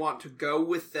I want to go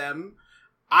with them.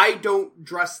 I don't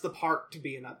dress the part to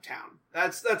be in Uptown.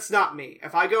 That's not me.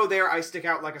 If I go there, I stick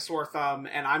out like a sore thumb,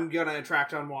 and I'm gonna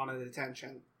attract unwanted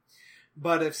attention.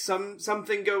 But if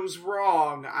something goes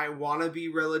wrong, I want to be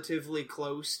relatively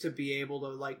close to be able to,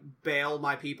 like, bail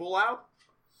my people out.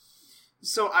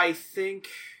 So I think...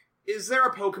 Is there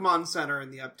a Pokemon Center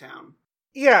in the Uptown?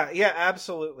 Yeah,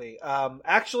 absolutely.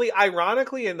 Actually,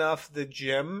 ironically enough, the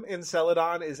gym in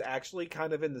Celadon is actually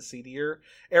kind of in the seedier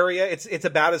area. It's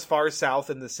about as far south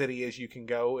in the city as you can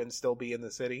go and still be in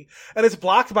the city. And it's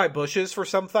blocked by bushes for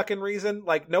some fucking reason.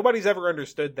 Like, nobody's ever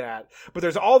understood that. But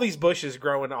there's all these bushes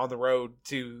growing on the road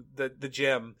to the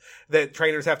gym that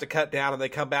trainers have to cut down, and they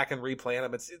come back and replant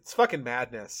them. It's fucking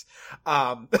madness.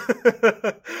 But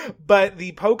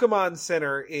the Pokemon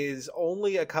Center is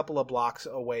only a couple of blocks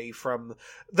away from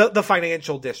the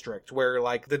financial district, where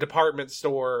like the department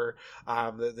store,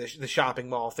 the shopping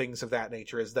mall, things of that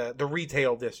nature, is the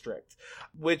retail district,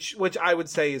 which I would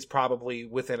say is probably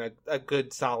within a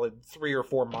good solid 3 or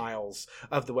 4 miles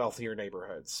of the wealthier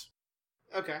neighborhoods.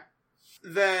 Okay.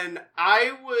 Then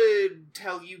I would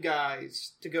tell you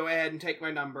guys to go ahead and take my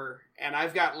number, and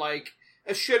I've got like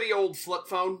a shitty old flip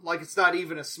phone, like it's not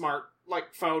even a smart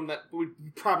like phone that we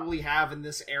probably have in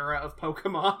this era of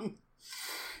Pokemon.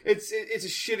 It's a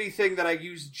shitty thing that I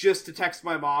use just to text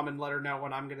my mom and let her know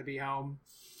when I'm going to be home.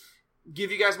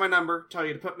 Give you guys my number, tell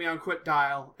you to put me on quick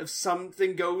dial. If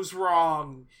something goes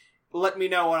wrong, let me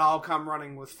know and I'll come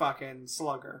running with fucking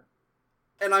Slugger.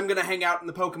 And I'm going to hang out in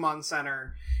the Pokemon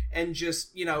Center and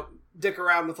just, dick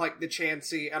around with like the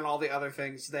Chansey and all the other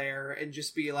things there and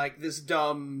just be like this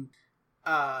dumb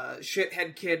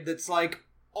shithead kid that's like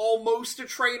almost a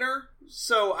trainer,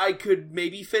 so I could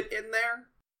maybe fit in there.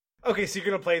 Okay, so you're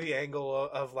gonna play the angle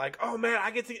of like, oh man, I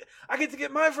get to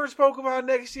get my first Pokemon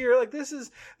next year. Like this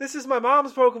is my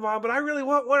mom's Pokemon, but I really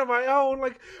want one of my own.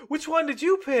 Like, which one did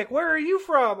you pick? Where are you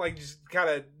from? Like, just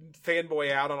kind of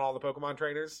fanboy out on all the Pokemon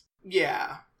trainers.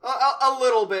 Yeah, a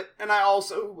little bit, and I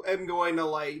also am going to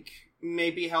like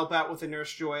maybe help out with the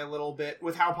Nurse Joy a little bit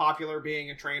with how popular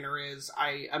being a trainer is.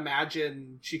 I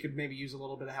imagine she could maybe use a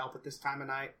little bit of help at this time of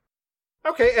night.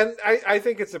 Okay, and I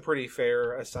think it's a pretty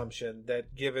fair assumption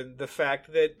that given the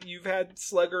fact that you've had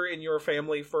Slugger in your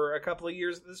family for a couple of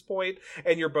years at this point,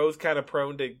 and you're both kind of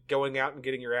prone to going out and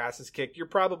getting your asses kicked, you're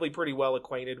probably pretty well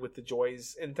acquainted with the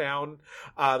Joys in town.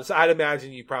 So I'd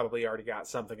imagine you probably already got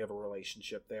something of a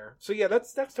relationship there. So yeah,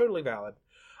 that's totally valid.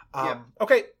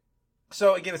 Okay,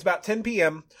 so again, it's about 10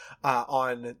 p.m.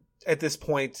 on... At this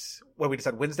point, what we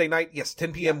decided, Wednesday night? Yes,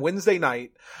 10 p.m. Wednesday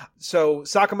night. So,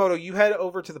 Sakamoto, you head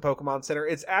over to the Pokemon Center.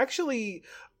 It's actually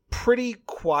pretty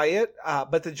quiet,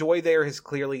 but the Joy there has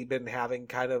clearly been having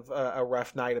kind of a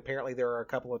rough night. Apparently, there are a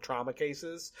couple of trauma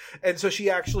cases. And so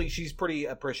she's pretty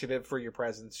appreciative for your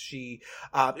presence. She,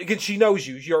 again, she knows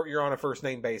you. You're on a first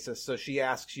name basis. So she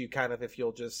asks you kind of if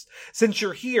you'll just, since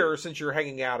you're here, since you're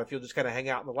hanging out, if you'll just kind of hang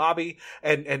out in the lobby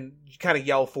and kind of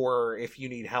yell for her if you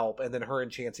need help. And then her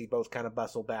and Chansey both kind of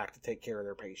bustle back to take care of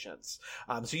their patients.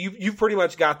 So you've pretty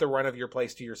much got the run of your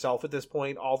place to yourself at this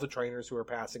point. All the trainers who are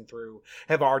passing through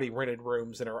have already rented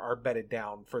rooms and are bedded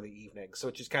down for the evening. So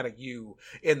it's just kind of you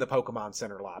in the Pokemon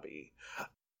Center lobby.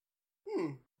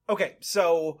 Okay,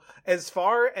 so as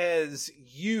far as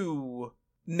you,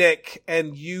 Nick,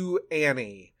 and you,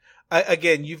 Annie,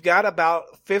 again, you've got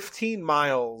about 15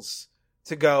 miles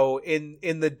to go in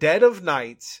the dead of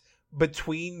night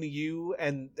between you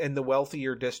and the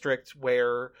wealthier district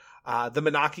where the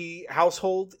Manaki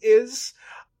household is.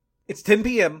 It's 10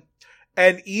 p.m.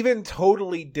 And even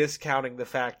totally discounting the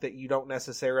fact that you don't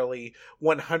necessarily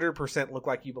 100% look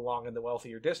like you belong in the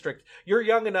wealthier district, you're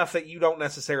young enough that you don't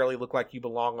necessarily look like you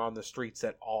belong on the streets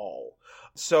at all.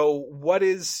 So what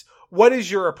is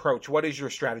your approach? What is your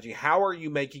strategy? How are you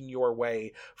making your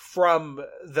way from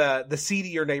the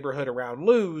seedier neighborhood around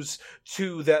Luz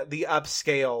to the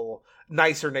upscale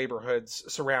nicer neighborhoods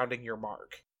surrounding your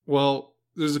mark. Well,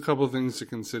 there's a couple of things to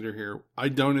consider here. I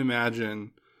don't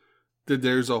imagine that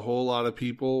there's a whole lot of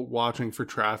people watching for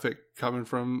traffic coming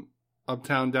from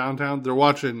uptown, downtown. They're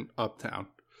watching uptown.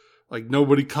 Like,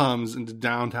 nobody comes into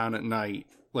downtown at night,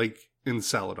 like in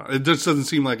Celadon. It just doesn't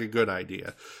seem like a good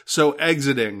idea. So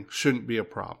exiting shouldn't be a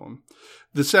problem.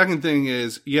 The second thing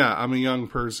is, yeah, I'm a young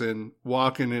person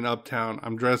walking in uptown.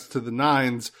 I'm dressed to the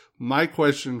nines. My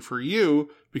question for you,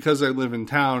 because I live in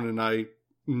town and I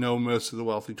know most of the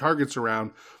wealthy targets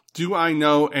around, do I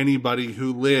know anybody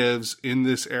who lives in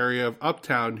this area of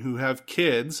uptown who have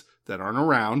kids that aren't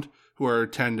around, who are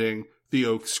attending the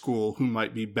Oak School, who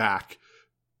might be back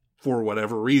for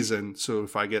whatever reason? So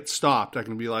if I get stopped, I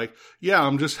can be like, yeah,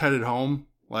 I'm just headed home.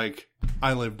 Like,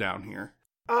 I live down here.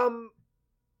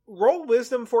 Roll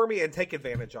wisdom for me and take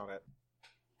advantage on it.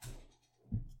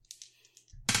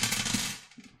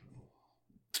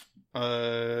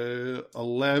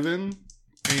 11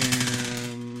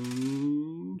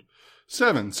 and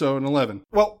 7, so an 11.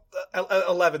 Well,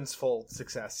 11's full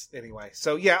success anyway.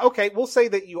 So yeah, okay, we'll say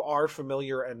that you are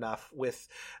familiar enough with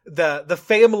the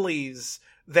families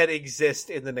that exist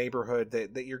in the neighborhood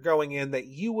that you're going in that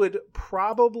you would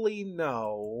probably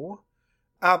know.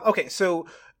 Okay, so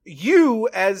you,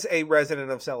 as a resident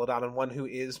of Celadon and one who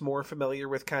is more familiar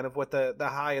with kind of what the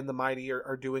high and the mighty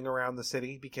are doing around the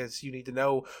city, because you need to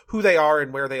know who they are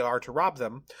and where they are to rob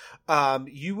them,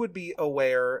 you would be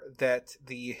aware that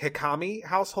the Hikami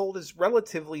household is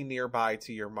relatively nearby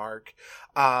to your mark.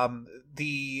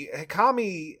 The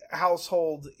Hikami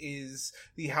household is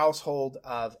the household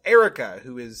of Erica,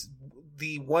 who is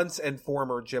the once and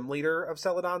former gym leader of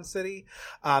Celadon City,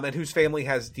 and whose family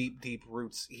has deep, deep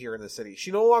roots here in the city. She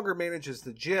no longer manages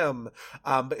the gym,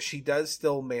 but she does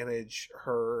still manage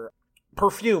her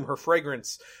perfume, her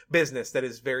fragrance business that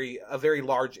is a very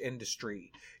large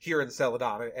industry here in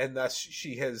Celadon, and thus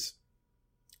she has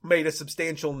made a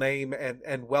substantial name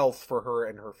and wealth for her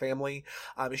and her family.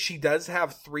 She does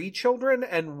have 3 children,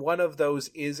 and one of those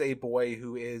is a boy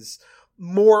who is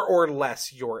more or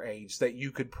less your age that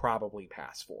you could probably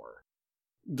pass for.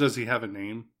 Does he have a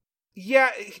name? Yeah,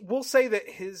 we'll say that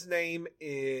his name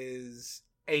is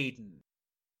Aiden.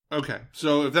 Okay,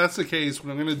 so if that's the case, what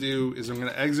I'm going to do is I'm going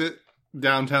to exit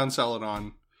downtown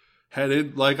Celadon,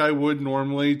 headed like I would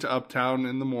normally to uptown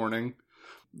in the morning.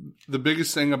 The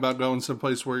biggest thing about going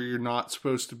someplace where you're not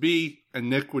supposed to be, and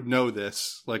Nick would know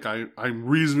this, like I'm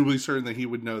reasonably certain that he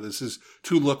would know this, is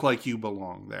to look like you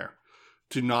belong there.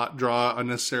 To not draw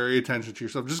unnecessary attention to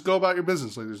yourself. Just go about your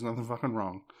business like there's nothing fucking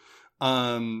wrong.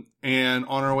 And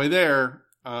on our way there,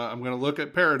 I'm going to look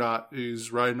at Peridot,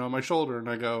 who's riding on my shoulder, and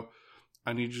I go,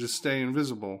 I need you to stay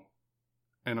invisible.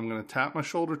 And I'm going to tap my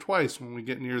shoulder twice when we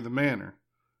get near the manor.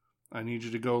 I need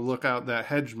you to go look out that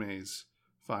hedge maze,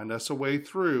 find us a way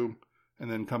through, and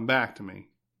then come back to me.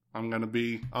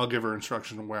 I'll give her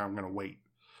instructions on where I'm going to wait.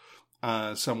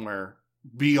 Somewhere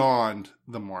beyond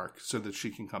the mark so that she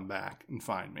can come back and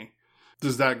find me.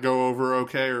 Does that go over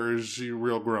okay, or is she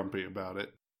real grumpy about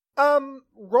it?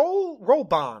 Roll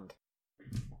bond.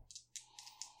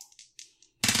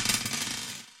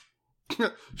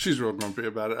 She's real grumpy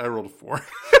about it. I rolled a 4.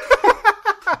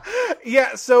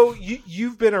 Yeah, so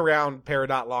you've been around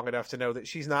Peridot long enough to know that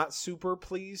she's not super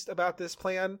pleased about this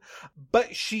plan,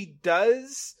 but she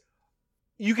does.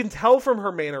 You can tell from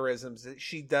her mannerisms that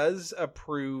she does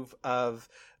approve of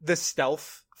the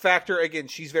stealth factor. Again,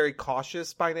 she's very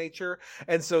cautious by nature.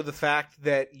 And so the fact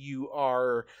that you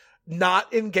are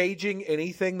not engaging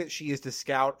anything that she is to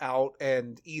scout out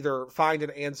and either find an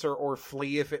answer or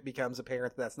flee if it becomes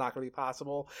apparent that that's not going to be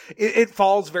possible, it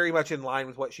falls very much in line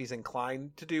with what she's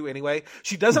inclined to do anyway.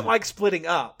 She doesn't like splitting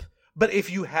up. But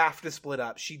if you have to split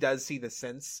up, she does see the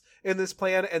sense in this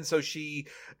plan. And so she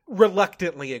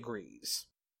reluctantly agrees.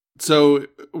 So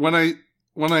when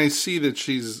I see that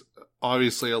she's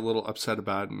obviously a little upset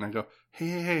about it, and I go,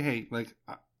 hey, like,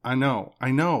 I know,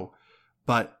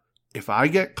 but if I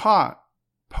get caught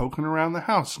poking around the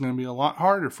house, it's going to be a lot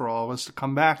harder for all of us to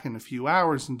come back in a few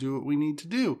hours and do what we need to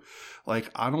do. Like,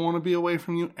 I don't want to be away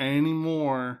from you any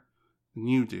more than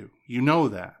you do. You know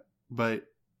that, but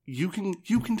you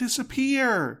can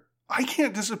disappear. I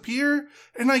can't disappear,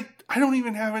 and I don't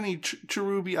even have any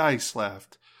Cherubi ice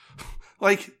left.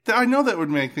 Like, I know that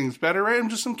would make things better, right? I'm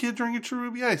just some kid drinking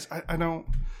Cherubi ice. I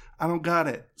don't got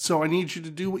it. So I need you to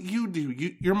do what you do.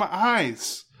 You're my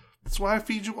eyes. That's why I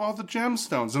feed you all the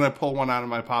gemstones. And I pull one out of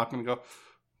my pocket and go,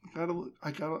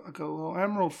 I got a little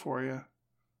emerald for you.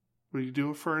 Will you do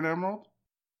it for an emerald?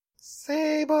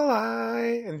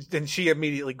 Sableye. And then she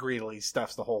immediately greedily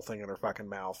stuffs the whole thing in her fucking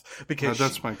mouth. Because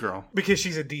that's my girl. Because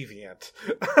she's a deviant.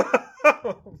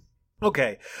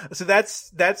 Okay, so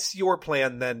that's your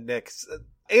plan then, Nick.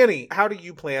 Annie, how do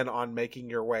you plan on making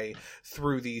your way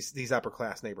through these upper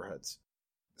class neighborhoods?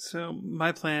 So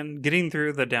my plan, getting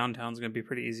through the downtown is going to be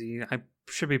pretty easy. I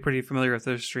should be pretty familiar with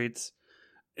those streets.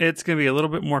 It's going to be a little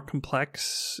bit more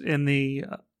complex in the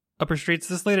upper streets.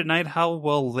 This late at night, how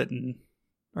well lit?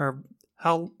 Or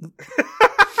how...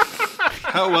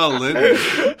 How well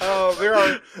lit? Oh, there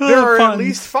are at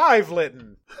least 5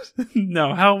 Lytton.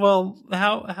 No, how well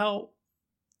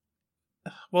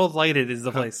lighted is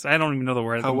the place? I don't even know the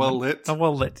word. How well lit? How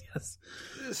well lit? Yes.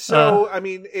 So I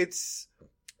mean, it's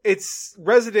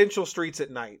residential streets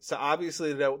at night. So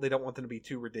obviously they don't want them to be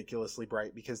too ridiculously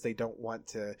bright because they don't want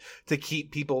to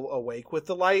keep people awake with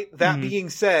the light. That being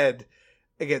said,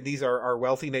 again, these are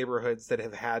wealthy neighborhoods that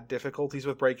have had difficulties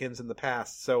with break-ins in the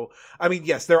past. So, I mean,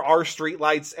 yes, there are street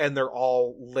lights and they're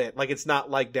all lit. Like, it's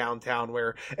not like downtown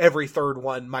where every third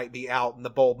one might be out and the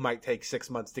bulb might take 6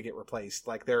 months to get replaced.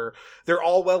 Like, they're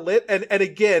all well lit. And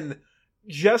again,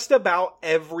 just about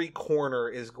every corner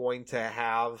is going to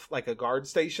have like a guard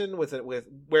station with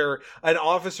where an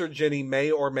officer Jenny may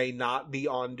or may not be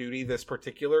on duty this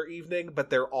particular evening,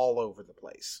 but they're all over the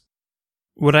place.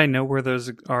 Would I know where those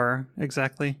are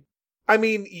exactly? I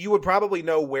mean, you would probably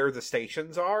know where the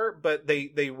stations are, but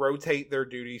they rotate their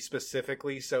duty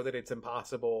specifically so that it's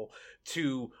impossible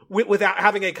to, without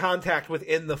having a contact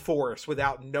within the force,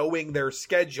 without knowing their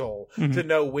schedule, to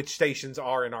know which stations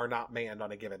are and are not manned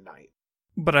on a given night.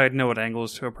 But I'd know what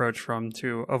angles to approach from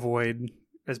to avoid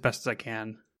as best as I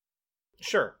can.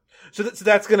 Sure. So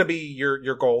that's going to be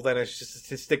your goal then, is just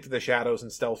to stick to the shadows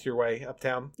and stealth your way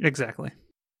uptown? Exactly.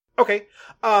 Okay.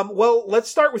 Well, let's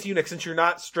start with you, Nick, since you're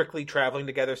not strictly traveling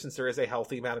together, since there is a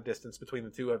healthy amount of distance between the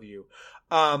two of you.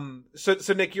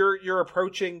 So Nick, you're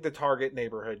approaching the target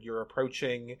neighborhood. You're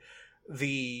approaching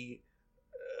the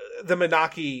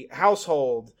Menaki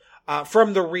household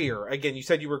from the rear. Again, you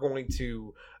said you were going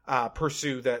to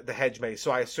pursue the hedge maze,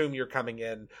 so I assume you're coming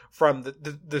in from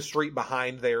the street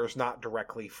behind theirs, not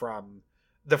directly from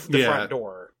the front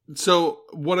door. So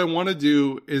what I want to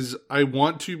do is I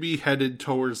want to be headed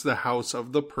towards the house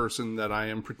of the person that I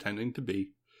am pretending to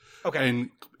be. Okay.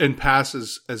 And pass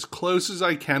as close as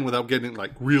I can without getting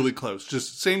like really close.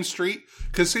 Just same street.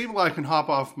 Because Sable can hop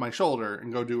off my shoulder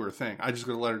and go do her thing. I just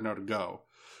got to let her know to go.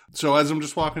 So as I'm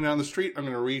just walking down the street, I'm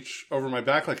going to reach over my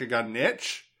back like I got an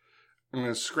itch. I'm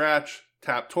going to scratch,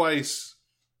 tap twice,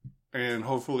 and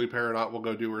hopefully Peridot will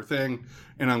go do her thing.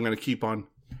 And I'm going to keep on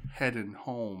heading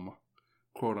home,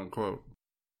 quote unquote.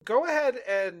 Go ahead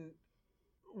and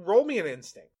roll me an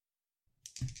instinct.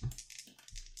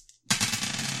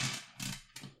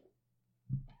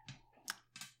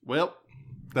 Well,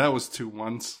 that was 2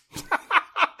 ones.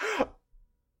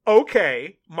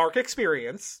 Okay, mark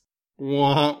experience.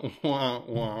 Wah, wah,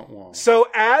 wah, wah. So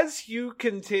as you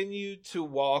continue to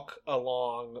walk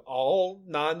along all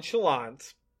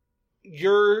nonchalant,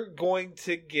 you're going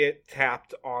to get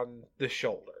tapped on the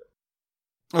shoulder.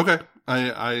 Okay.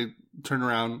 I turn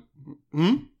around.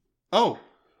 Oh,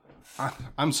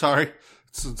 I'm sorry.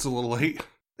 It's a little late.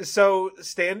 So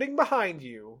standing behind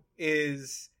you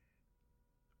is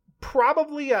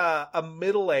probably a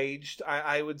middle-aged,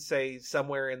 I would say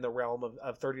somewhere in the realm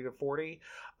of 30 to 40,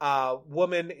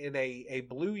 woman in a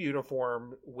blue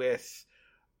uniform with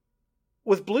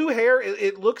blue hair.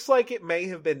 It looks like it may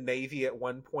have been navy at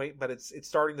one point, but it's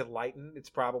starting to lighten. It's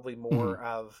probably more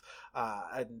of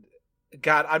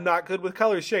God, I'm not good with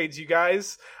color shades, you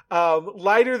guys.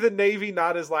 Lighter than navy,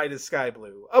 not as light as sky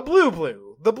blue. A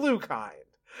blue, the blue kind.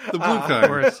 The blue kind.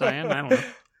 Or a cyan, I don't know.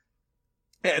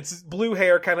 Yeah, it's blue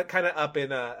hair, kind of up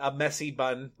in a messy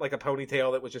bun, like a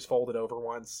ponytail that was just folded over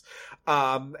once.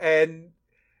 And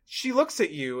she looks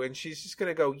at you, and she's just going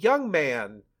to go, "Young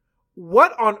man,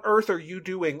 what on earth are you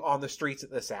doing on the streets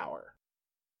at this hour?"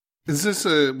 Is this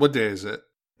what day is it?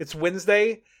 It's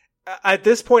Wednesday. At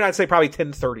this point, I'd say probably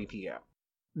 10:30 p.m.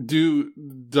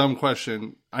 Dumb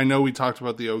question. I know we talked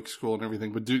about the Oak School and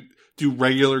everything, but do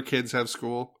regular kids have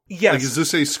school? Yes. Like, is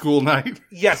this a school night?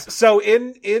 Yes. So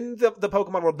in the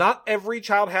Pokemon world, not every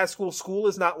child has school. School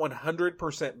is not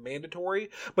 100% mandatory,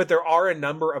 but there are a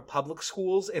number of public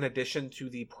schools in addition to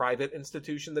the private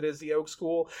institution that is the Oak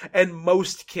School, and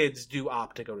most kids do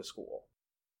opt to go to school.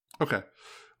 Okay.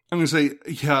 I'm going to say,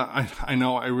 yeah, I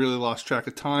know I really lost track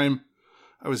of time.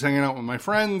 I was hanging out with my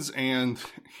friends, and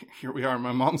here we are.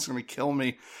 My mom's going to kill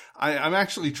me. I'm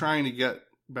actually trying to get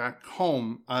back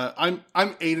home. I'm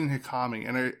Aiden Hikami,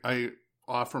 and I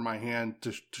offer my hand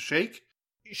to shake.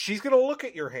 She's going to look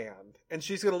at your hand, and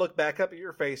she's going to look back up at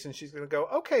your face, and she's going to go,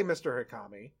 "Okay, Mr.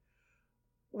 Hikami,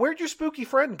 where'd your spooky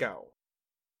friend go?"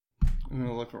 I'm going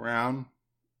to look around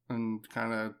and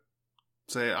kind of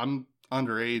say, I'm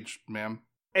underage, ma'am.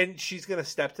 And she's going to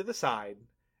step to the side.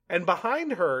 And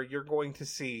behind her, you're going to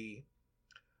see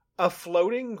a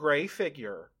floating gray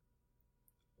figure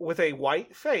with a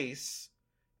white face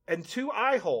and 2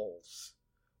 eye holes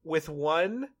with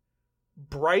one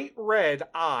bright red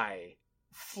eye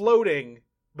floating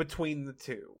between the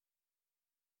two.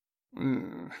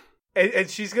 And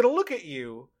she's going to look at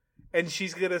you and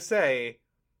she's going to say,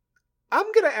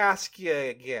 I'm going to ask you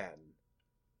again.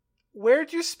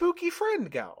 Where'd your spooky friend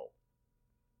go?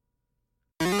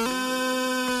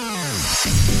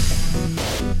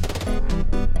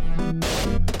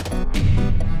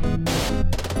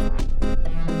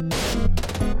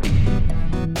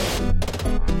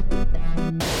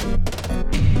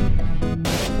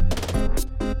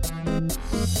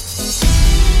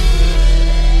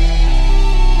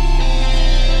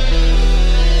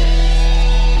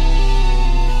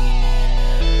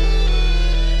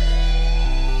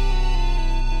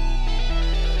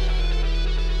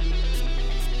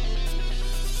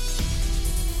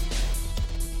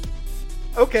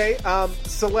 Okay,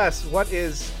 Celeste, what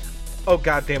is... Oh,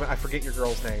 god damn it, I forget your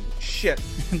girl's name. Shit.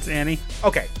 It's Annie.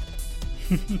 Okay.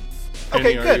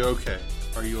 Okay, good. Are you okay?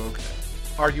 Are you okay?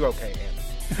 Are you okay, Annie?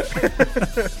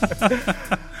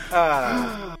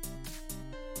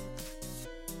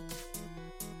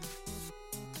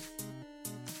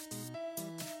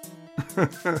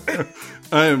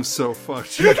 I am so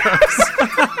fucked, you guys.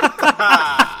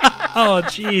 Oh,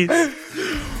 jeez.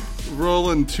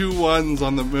 Rolling 2 1s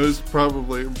on the most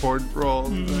probably important roll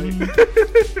of the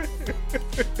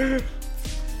night.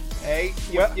 Hey,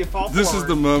 you fall This forward. is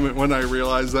the moment when I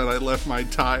realized that I left my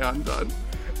tie undone.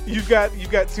 You've got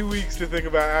 2 weeks to think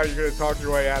about how you're going to talk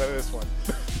your way out of this one.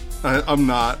 I'm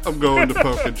not. I'm going to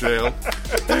Poca jail.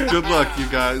 Good luck, you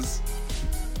guys.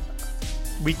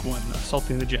 Week 1,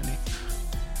 assaulting the Jenny.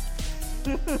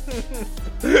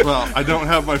 Well, I don't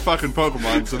have my fucking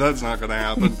Pokemon, so that's not going to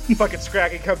happen. Fucking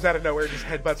Scraggy comes out of nowhere and just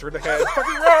headbutts her in the head.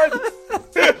 Fucking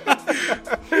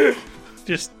run!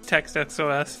 Just text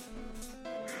SOS.